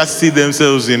door-to-door, they just see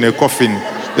themselves in a coffin.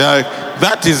 They're like,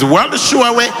 that is one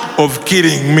sure way of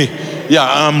killing me. Yeah,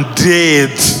 I'm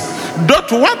dead. Door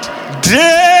to what?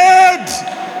 Dead.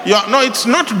 Yeah, no, it's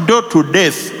not door to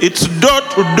death. It's door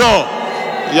to door.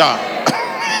 Yeah.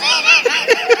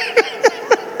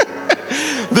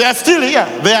 They are still here.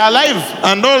 They are alive.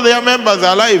 And all their members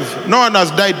are alive. No one has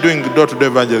died doing door-to-door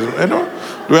evangelism. You know?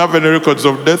 Do we have any records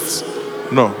of deaths?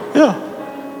 No. Yeah.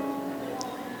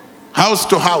 House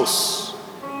to house.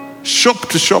 Shop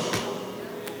to shop.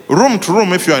 Room to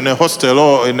room if you're in a hostel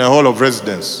or in a hall of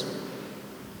residence.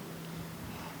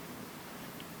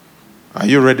 Are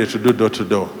you ready to do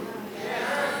door-to-door?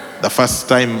 The first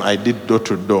time I did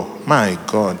door-to-door, my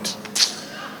God.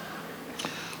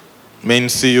 Main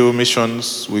CU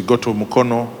missions, we go to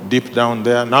Mukono, deep down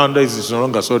there. Nowadays it's no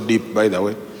longer so deep, by the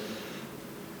way.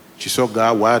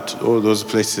 Chisoga, what, all those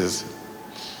places.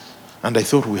 And I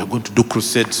thought we were going to do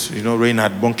crusades,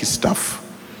 Reinhard Bonnke stuff.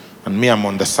 And me, I'm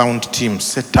on the sound team,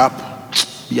 set up,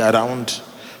 be around,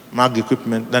 mag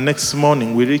equipment. The next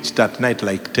morning, we reached at night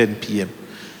like 10 p.m.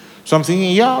 So I'm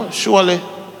thinking, yeah, surely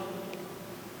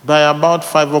By about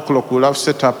 5 o'clock, we'll have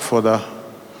set up for the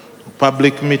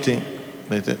public meeting.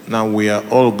 Now we are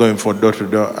all going for door to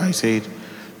door. I said,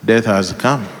 death has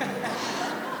come.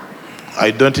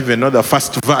 I don't even know the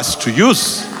first verse to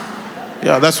use.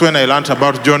 Yeah, that's when I learned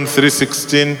about John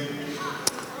 3:16,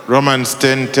 Romans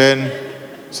 10:10,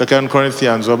 2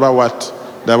 Corinthians, about what?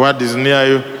 The word is near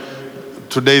you.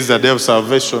 Today is the day of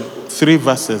salvation. 3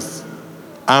 verses.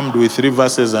 Armed with 3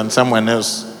 verses, and someone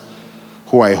else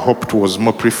who I hoped was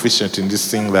more proficient in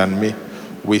this thing than me,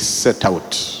 we set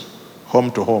out home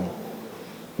to home.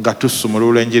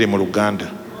 Gatusumulula enjiri mu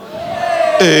Luganda.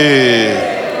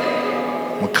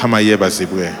 Mukama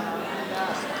yebazibwe.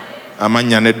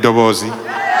 Amanya n'eddoboozi.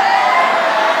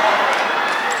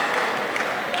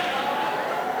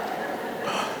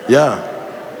 Yeah.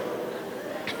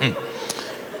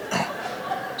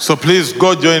 So please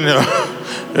go join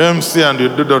MC and you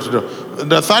do door to door.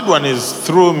 The third one is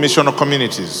through missional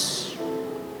communities,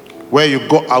 where you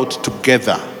go out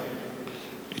together.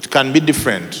 It can be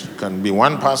different. It can be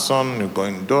one person, you're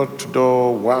going door to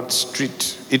door, what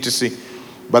street, etc.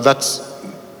 But that's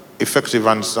effective,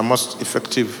 and it's the most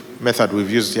effective method we've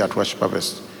used here at Worship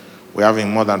Harvest. We're having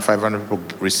more than 500 people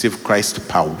receive Christ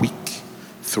per week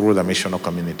through the missional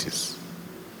communities.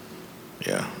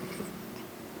 Yeah.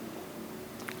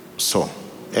 So,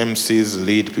 MCs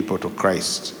lead people to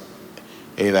Christ,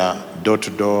 either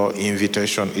door-to-door,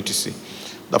 invitation, etc.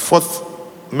 The fourth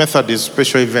method is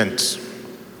special events.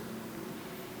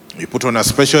 You put on a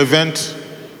special event,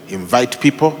 invite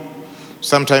people.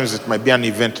 Sometimes it might be an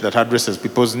event that addresses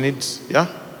people's needs, yeah?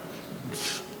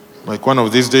 Like one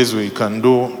of these days we can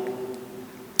do,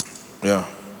 yeah.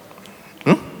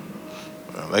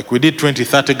 Like we did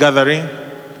 2030 gathering.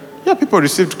 Yeah, people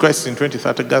received Christ in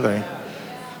 2030 gathering.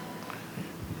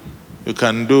 You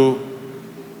can do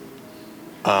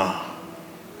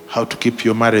how to keep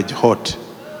your marriage hot.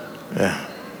 Yeah.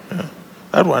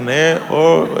 That one,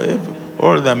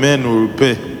 all the men will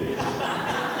pay.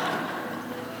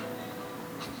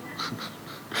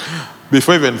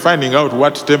 Before even finding out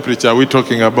what temperature we're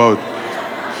talking about.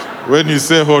 When you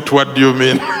say hot, what do you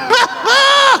mean?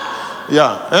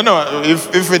 Yeah,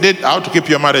 if we did how to keep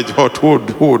your marriage hot, who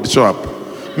would show up?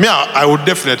 Me, I would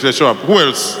definitely show up. Who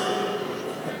else?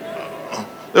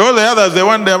 All the others, they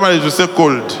want their marriage to stay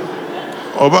cold.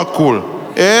 Over cool.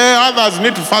 Others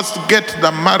need to first get the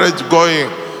marriage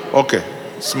going. Okay,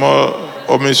 small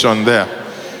omission there.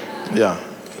 Yeah.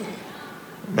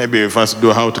 Maybe we first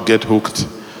do how to get hooked.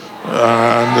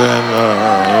 And then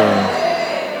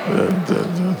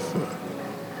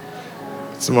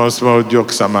small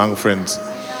jokes among friends.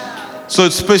 So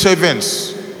it's special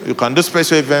events. You can do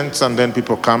special events and then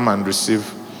people come and receive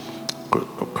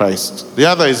Christ. The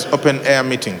other is open air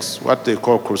meetings, what they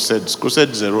call crusades.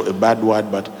 Crusade is a bad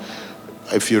word, but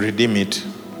if you redeem it,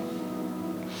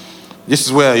 this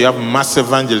is where you have mass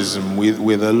evangelism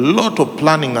with a lot of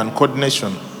planning and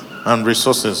coordination and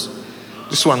resources.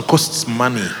 This one costs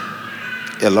money,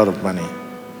 a lot of money.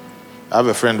 I have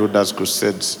a friend who does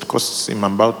crusades. It costs him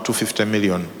about 250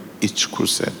 million each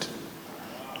crusade.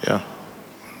 Yeah,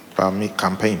 per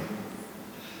campaign.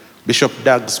 Bishop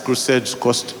Doug's crusades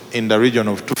cost in the region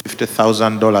of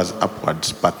 $250,000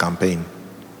 upwards per campaign.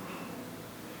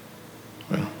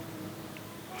 Yeah.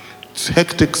 It's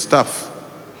hectic stuff.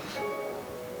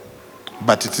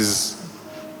 But it's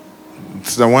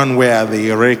the one where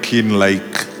they rake in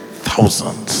like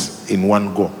thousands in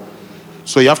one go.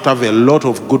 So you have to have a lot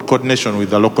of good coordination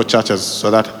with the local churches so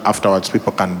that afterwards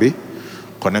people can be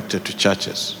connected to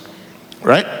churches.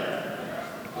 Right?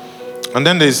 And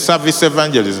then there's service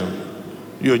evangelism.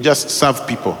 You just serve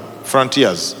people,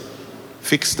 frontiers.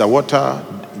 Fix the water,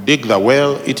 dig the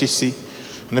well, etc.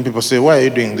 And then people say, why are you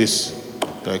doing this?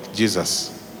 Like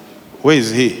Jesus. Where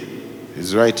is he?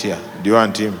 He's right here. Do you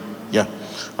want him? Yeah.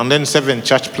 And then 7,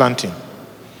 church planting.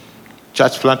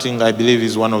 Church planting, I believe,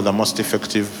 is one of the most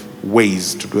effective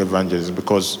ways to do evangelism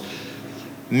because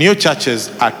new churches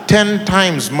are 10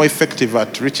 times more effective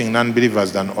at reaching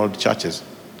non-believers than old churches.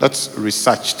 That's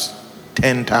researched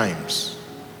 10 times.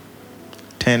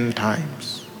 10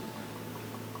 times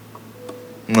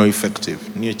more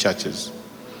effective, new churches.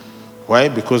 Why?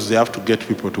 Because they have to get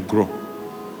people to grow.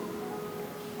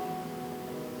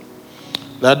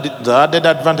 The added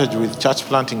advantage with church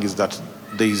planting is that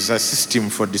there is a system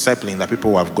for discipling the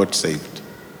people who have got saved.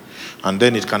 And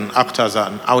then it can act as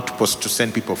an outpost to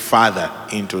send people further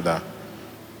into the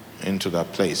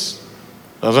place.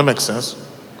 Does that make sense?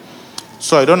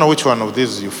 So I don't know which one of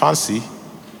these you fancy,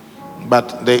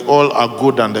 but they all are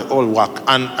good and they all work.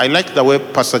 And I like the way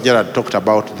Pastor Gerard talked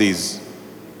about these.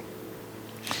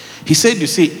 He said, you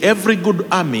see, every good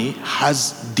army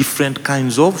has different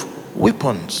kinds of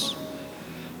weapons.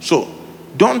 So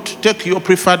don't take your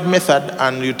preferred method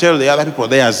and you tell the other people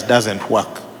theirs doesn't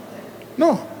work.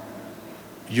 No.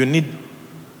 You need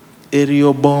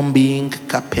aerial bombing,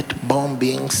 carpet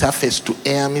bombing, surface to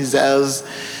air missiles,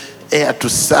 air to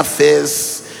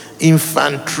surface,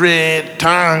 infantry,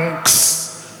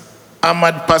 tanks,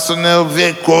 armored personnel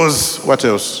vehicles. What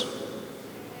else?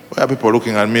 Why are people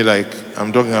looking at me like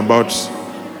I'm talking about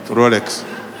Rolex?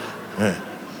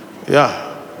 Yeah.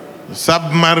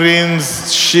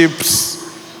 Submarines, ships,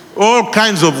 all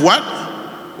kinds of what?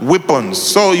 Weapons.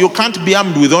 So you can't be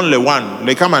armed with only one.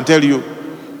 They come and tell you,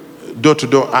 door to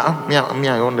door, me,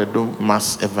 I only do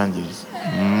mass evangelism.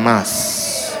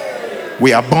 Mass.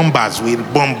 We are bombers. We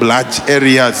bomb large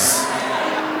areas.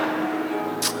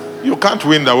 You can't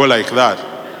win the war like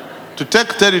that. To take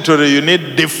territory, you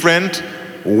need different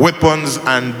weapons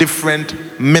and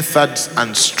different methods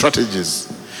and strategies.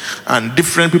 And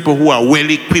different people who are well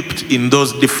equipped in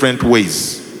those different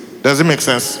ways. Does it make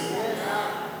sense?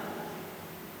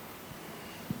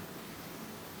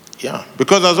 Yeah.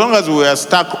 Because as long as we are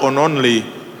stuck on only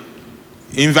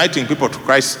inviting people to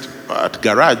Christ at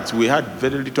garage, we had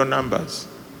very little numbers.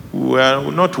 We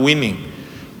were not winning.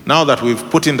 Now that we've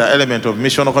put in the element of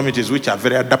missional committees, which are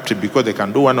very adaptive because they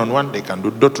can do one-on-one, they can do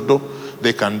door-to-door,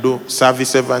 they can do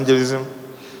service evangelism.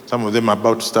 Some of them are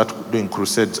about to start doing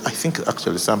crusades. I think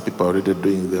actually some people are already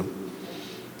doing them.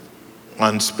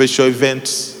 And special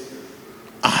events.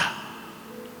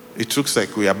 It looks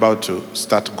like we're about to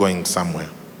start going somewhere.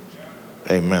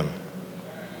 Amen.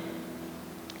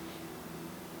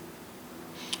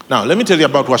 Now, let me tell you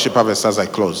about Worship Harvest as I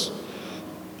close.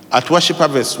 At Worship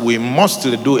Harvest, we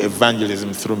mostly do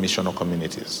evangelism through missional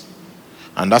communities.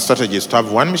 And that strategy is to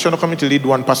have one missional community lead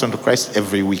one person to Christ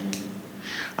every week.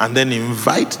 And then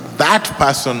invite that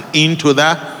person into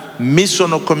the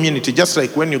missional community. Just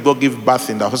like when you go give birth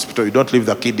in the hospital, you don't leave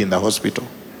the kid in the hospital.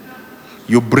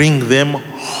 You bring them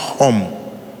home.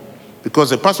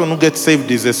 Because the person who gets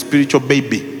saved is a spiritual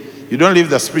baby. You don't leave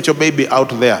the spiritual baby out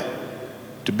there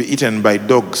to be eaten by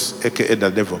dogs, aka the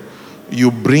devil.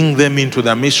 You bring them into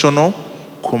the missional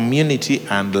community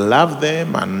and love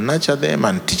them and nurture them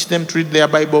and teach them to read their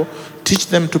Bible, teach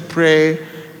them to pray,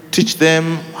 teach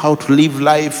them how to live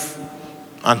life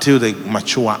until they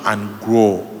mature and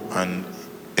grow and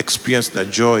experience the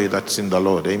joy that's in the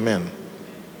Lord. Amen.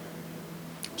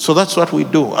 So that's what we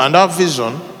do. And our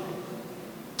vision,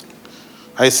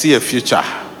 I see a future.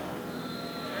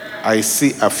 I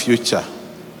see a future.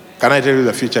 Can I tell you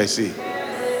the future I see?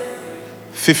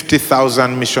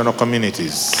 50,000 missional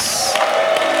communities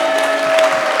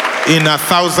in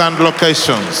 1,000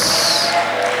 locations.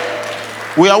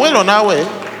 We are well on our way.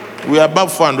 We are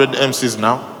above 400 MCs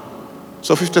now.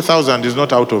 So 50,000 is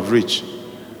not out of reach.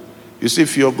 You see,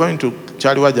 if you're going to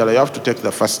Charlie Wajala, you have to take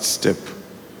the first step.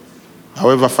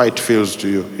 However far it feels to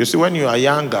you. You see, when you are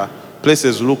younger,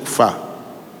 places look far.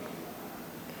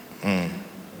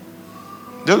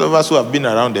 Those of us who have been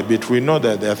around a bit, we know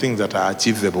that there are things that are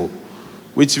achievable.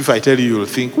 Which if I tell you, you'll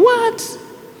think, what?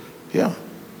 Yeah.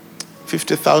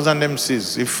 50,000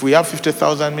 MCs. If we have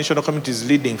 50,000 missional communities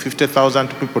leading 50,000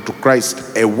 people to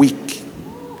Christ a week,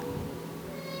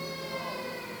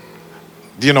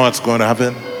 do you know what's going to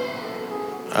happen?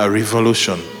 A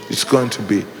revolution. It's going to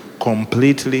be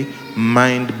completely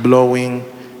mind-blowing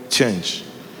change.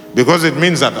 Because it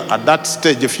means that at that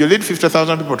stage, if you lead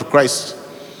 50,000 people to Christ,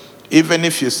 even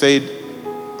if you said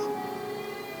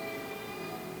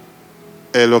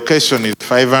a location is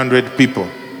 500 people,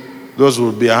 those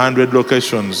will be 100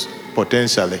 locations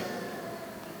potentially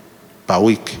per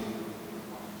week.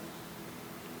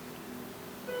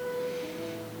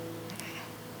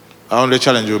 Our only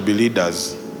challenge will be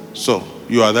leaders. So,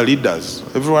 you are the leaders.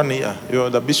 Everyone here, you are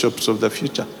the bishops of the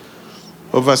future,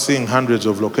 overseeing hundreds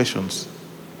of locations.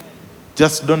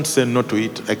 Just don't say no to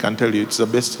it. I can tell you, it's the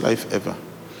best life ever.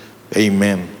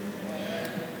 Amen.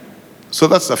 So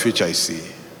that's the future I see.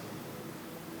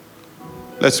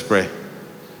 Let's pray.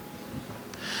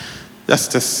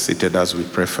 Just stay seated as we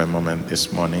pray for a moment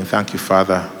this morning. Thank you,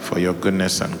 Father, for your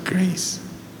goodness and grace.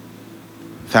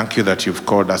 Thank you that you've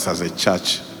called us as a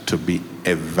church to be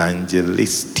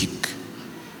evangelistic,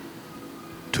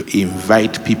 to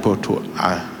invite people to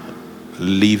a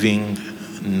living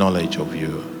knowledge of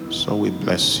you. So we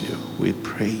bless you. We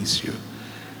praise you.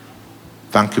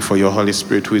 Thank you for your Holy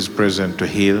Spirit who is present to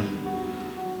heal,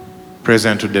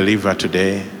 present to deliver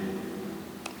today,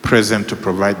 present to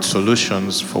provide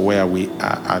solutions for where we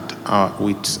are at our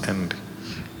wits' end.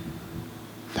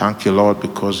 Thank you, Lord,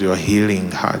 because you're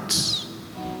healing hearts.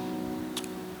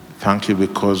 Thank you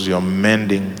because you're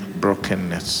mending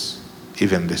brokenness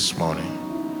even this morning.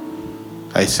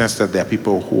 I sense that there are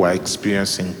people who are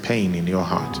experiencing pain in your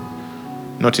heart.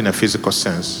 Not in a physical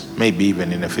sense, maybe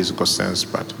even in a physical sense,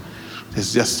 but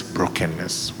there's just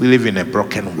brokenness. We live in a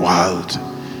broken world.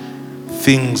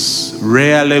 Things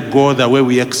rarely go the way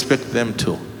we expect them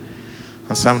to.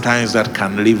 And sometimes that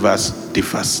can leave us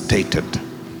devastated.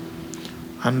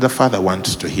 And the Father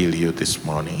wants to heal you this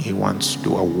morning. He wants to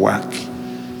do a work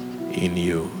in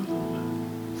you.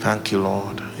 Thank you,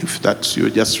 Lord. If that's you,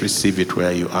 just receive it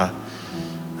where you are.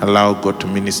 Allow God to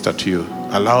minister to you.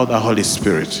 Allow the Holy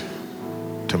Spirit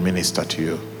to minister to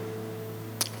you.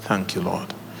 Thank you,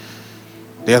 Lord.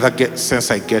 The other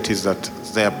sense I get is that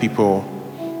there are people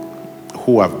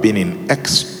who have been in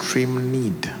extreme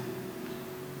need.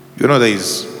 You know, there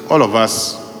is, all of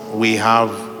us, we have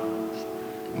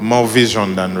more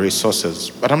vision than resources.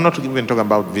 But I'm not even talking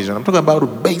about vision. I'm talking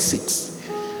about basics,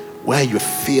 where you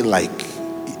feel like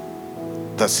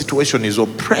the situation is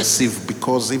oppressive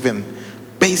because even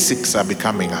basics are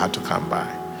becoming hard to come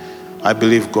by. I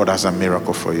believe God has a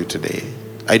miracle for you today.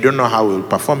 I don't know how He will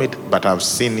perform it, but I've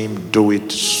seen Him do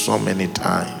it so many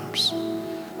times.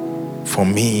 For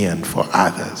me and for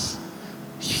others,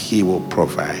 He will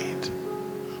provide.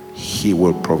 He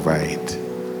will provide.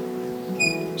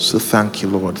 So thank you,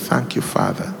 Lord. Thank you,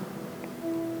 Father.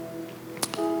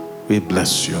 We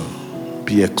bless you.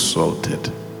 Be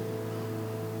exalted.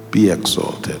 Be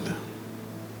exalted.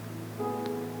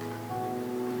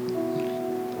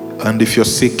 And if you're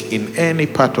sick in any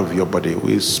part of your body,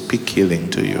 we speak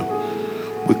healing to you.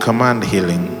 We command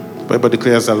healing. The Bible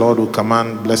declares the Lord will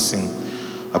command blessing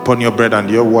upon your bread and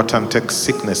your water and take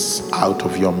sickness out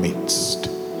of your midst.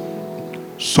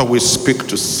 So we speak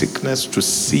to sickness to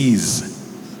cease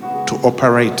to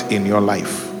operate in your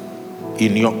life,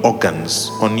 in your organs,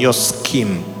 on your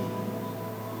skin,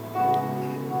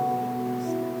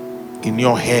 in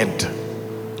your head.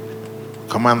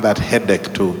 Command that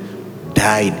headache to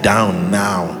die down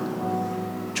now,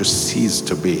 to cease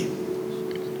to be.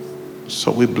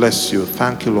 So we bless you.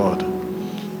 Thank you, Lord.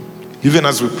 Even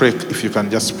as we pray, if you can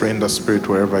just pray in the Spirit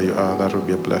wherever you are, that will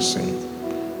be a blessing.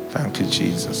 Thank you,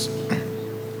 Jesus.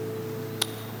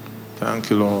 Thank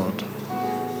you, Lord.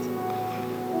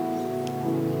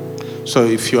 So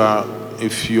if you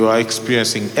are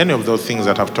experiencing any of those things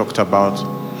that I've talked about,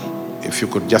 if you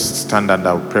could just stand and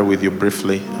I'll pray with you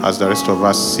briefly as the rest of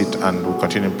us sit and we'll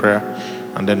continue prayer,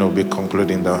 and then we'll be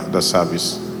concluding the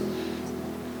service.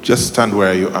 Just stand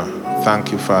where you are.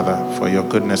 Thank you, Father, for your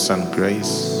goodness and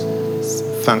grace.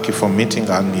 Thank you for meeting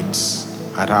our needs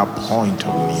at our point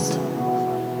of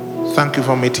need. Thank you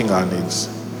for meeting our needs.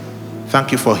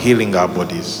 Thank you for healing our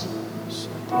bodies.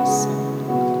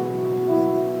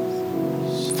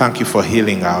 Thank you for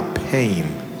healing our pain.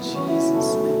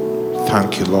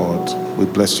 Thank you, Lord. We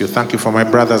bless you. Thank you for my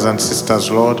brothers and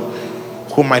sisters, Lord,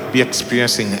 who might be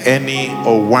experiencing any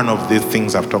or one of the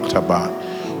things I've talked about.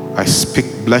 I speak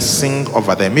blessing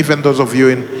over them. Even those of you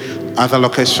in other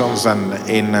locations and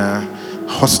in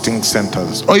hosting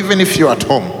centers, or even if you're at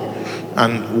home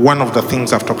and one of the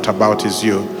things I've talked about is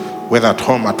you, whether at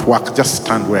home, at work, just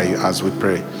stand where you are as we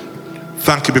pray.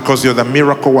 Thank you because you're the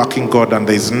miracle working God and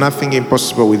there is nothing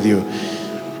impossible with you.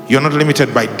 You're not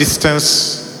limited by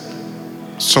distance.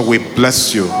 So we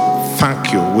bless you.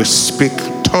 Thank you. We speak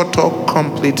total,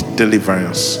 complete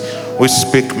deliverance. We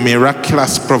speak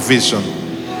miraculous provision.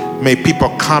 May people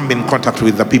come in contact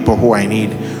with the people who I need,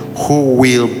 who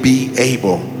will be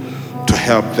able to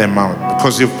help them out.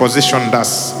 Because you've positioned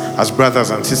us as brothers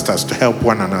and sisters to help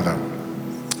one another.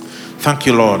 Thank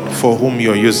you, Lord, for whom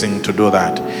you're using to do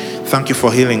that. Thank you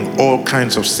for healing all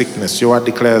kinds of sickness. Your word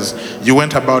declares you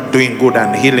went about doing good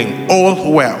and healing all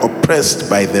who were oppressed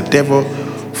by the devil,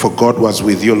 for God was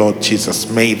with you, Lord Jesus.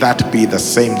 May that be the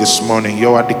same this morning.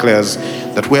 Your word declares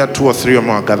that where 2 or 3 or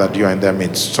more are gathered, you are in their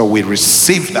midst. So we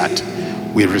receive that.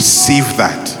 We receive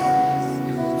that.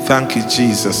 Thank you,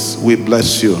 Jesus. We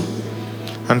bless you.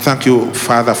 And thank you,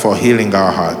 Father, for healing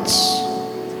our hearts.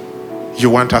 You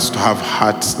want us to have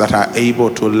hearts that are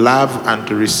able to love and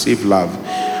to receive love.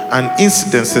 And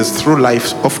incidences through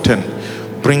life often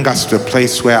bring us to a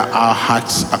place where our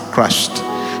hearts are crushed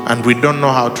and we don't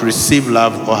know how to receive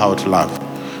love or how to love.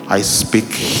 I speak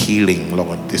healing,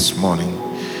 Lord, this morning.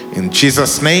 In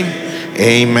Jesus' name,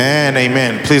 amen,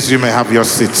 amen. Please, you may have your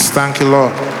seats. Thank you,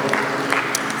 Lord.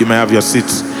 You may have your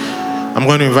seats. I'm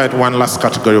going to invite one last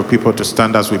category of people to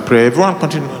stand as we pray. Everyone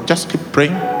continue. Just keep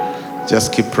praying.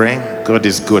 Just keep praying. God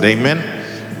is good. Amen.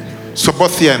 So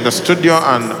both here in the studio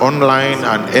and online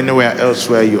and anywhere else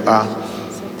where you are,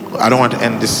 I don't want to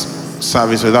end this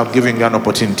service without giving you an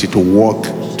opportunity to walk,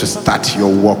 to start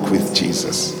your walk with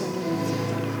Jesus.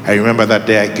 I remember that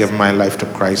day I gave my life to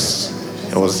Christ.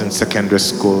 I was in secondary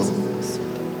school.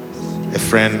 A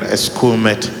friend, a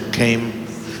schoolmate came.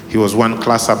 He was one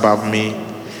class above me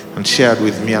and shared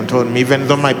with me and told me, even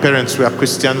though my parents were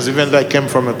Christians, even though I came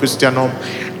from a Christian home,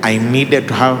 I needed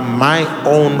to have my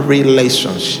own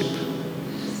relationship.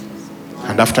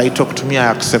 And after he talked to me,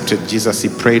 I accepted Jesus. He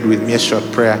prayed with me a short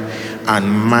prayer,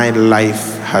 and my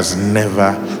life has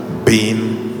never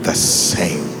been the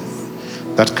same.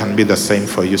 That can be the same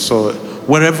for you. So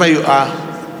wherever you are,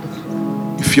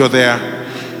 if you're there,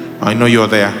 I know you're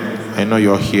there, I know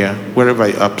you're here, wherever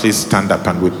you are, please stand up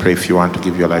and we pray if you want to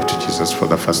give your life to Jesus for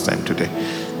the first time today.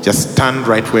 Just stand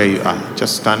right where you are.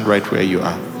 Just stand right where you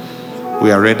are.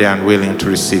 We are ready and willing to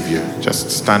receive you.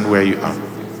 Just stand where you are.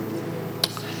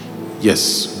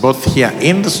 Yes, both here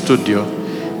in the studio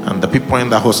and the people in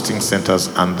the hosting centers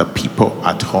and the people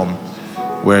at home.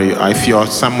 Where you are. If you're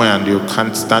somewhere and you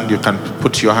can't stand, you can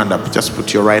put your hand up. Just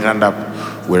put your right hand up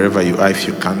wherever you are if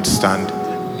you can't stand.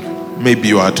 Maybe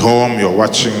you're at home, you're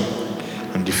watching,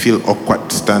 and you feel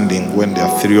awkward standing when there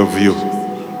are three of you.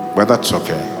 But that's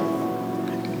okay.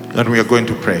 And we are going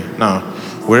to pray. Now,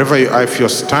 wherever you are, if you're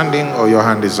standing or your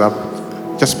hand is up,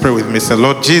 just pray with me. Say,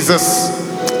 Lord Jesus,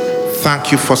 thank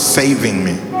you for saving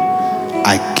me.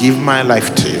 I give my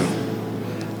life to you.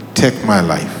 Take my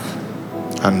life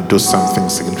and do something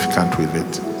significant with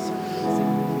it.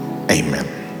 Amen.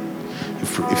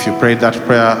 If you prayed that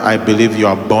prayer, I believe you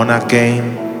are born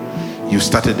again. You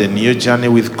started a new journey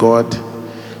with God.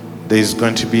 There is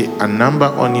going to be a number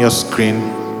on your screen.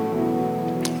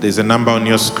 There's a number on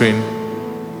your screen.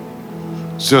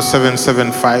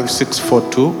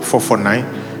 0775-642-449.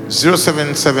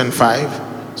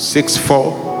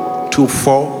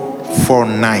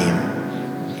 0775-642449.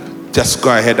 Just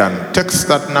go ahead and text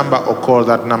that number or call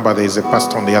that number. There is a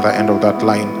pastor on the other end of that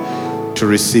line to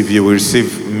receive you. We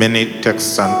receive many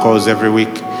texts and calls every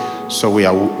week, so we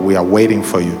are waiting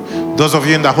for you. Those of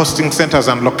you in the hosting centers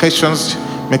and locations,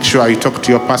 make sure you talk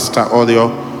to your pastor or your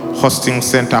hosting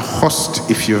center host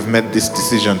if you've made this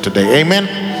decision today. Amen.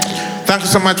 Thank you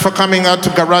so much for coming out to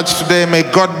Garage today. May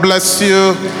God bless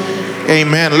you.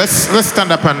 Amen. Let's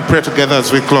stand up and pray together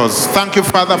as we close. Thank you,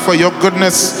 Father, for your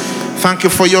goodness. Thank you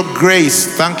for your grace.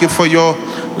 Thank you for your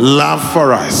love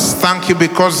for us. Thank you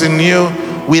because in you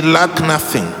we lack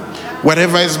nothing.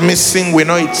 Whatever is missing, we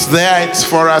know it's there. It's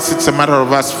for us. It's a matter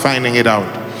of us finding it out.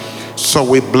 So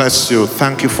we bless you.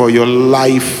 Thank you for your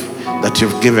life that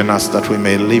you've given us, that we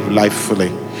may live life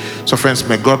fully. So friends,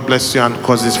 may God bless you and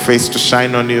cause his face to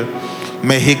shine on you.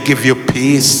 May he give you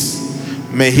peace.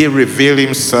 May he reveal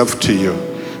himself to you.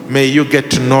 May you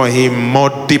get to know him more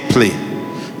deeply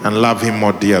and love him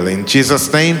more dearly. In Jesus'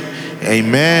 name,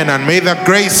 amen. And may the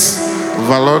grace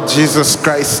of our Lord Jesus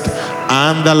Christ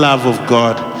and the love of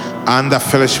God and the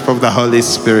fellowship of the Holy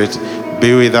Spirit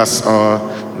be with us all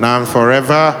now and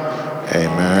forever.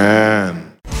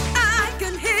 Amen. I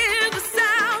can hear the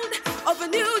sound of a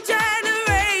new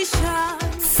generation.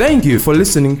 Thank you for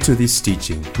listening to this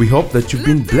teaching. We hope that you've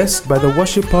been blessed by the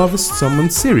Worship Harvest Sermon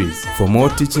Series. For more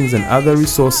teachings and other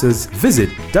resources, visit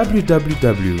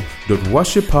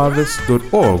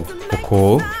www.worshipharvest.org or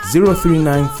call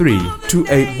 0393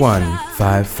 281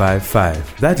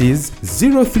 555. That is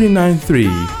 0393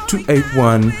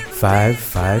 281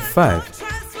 555.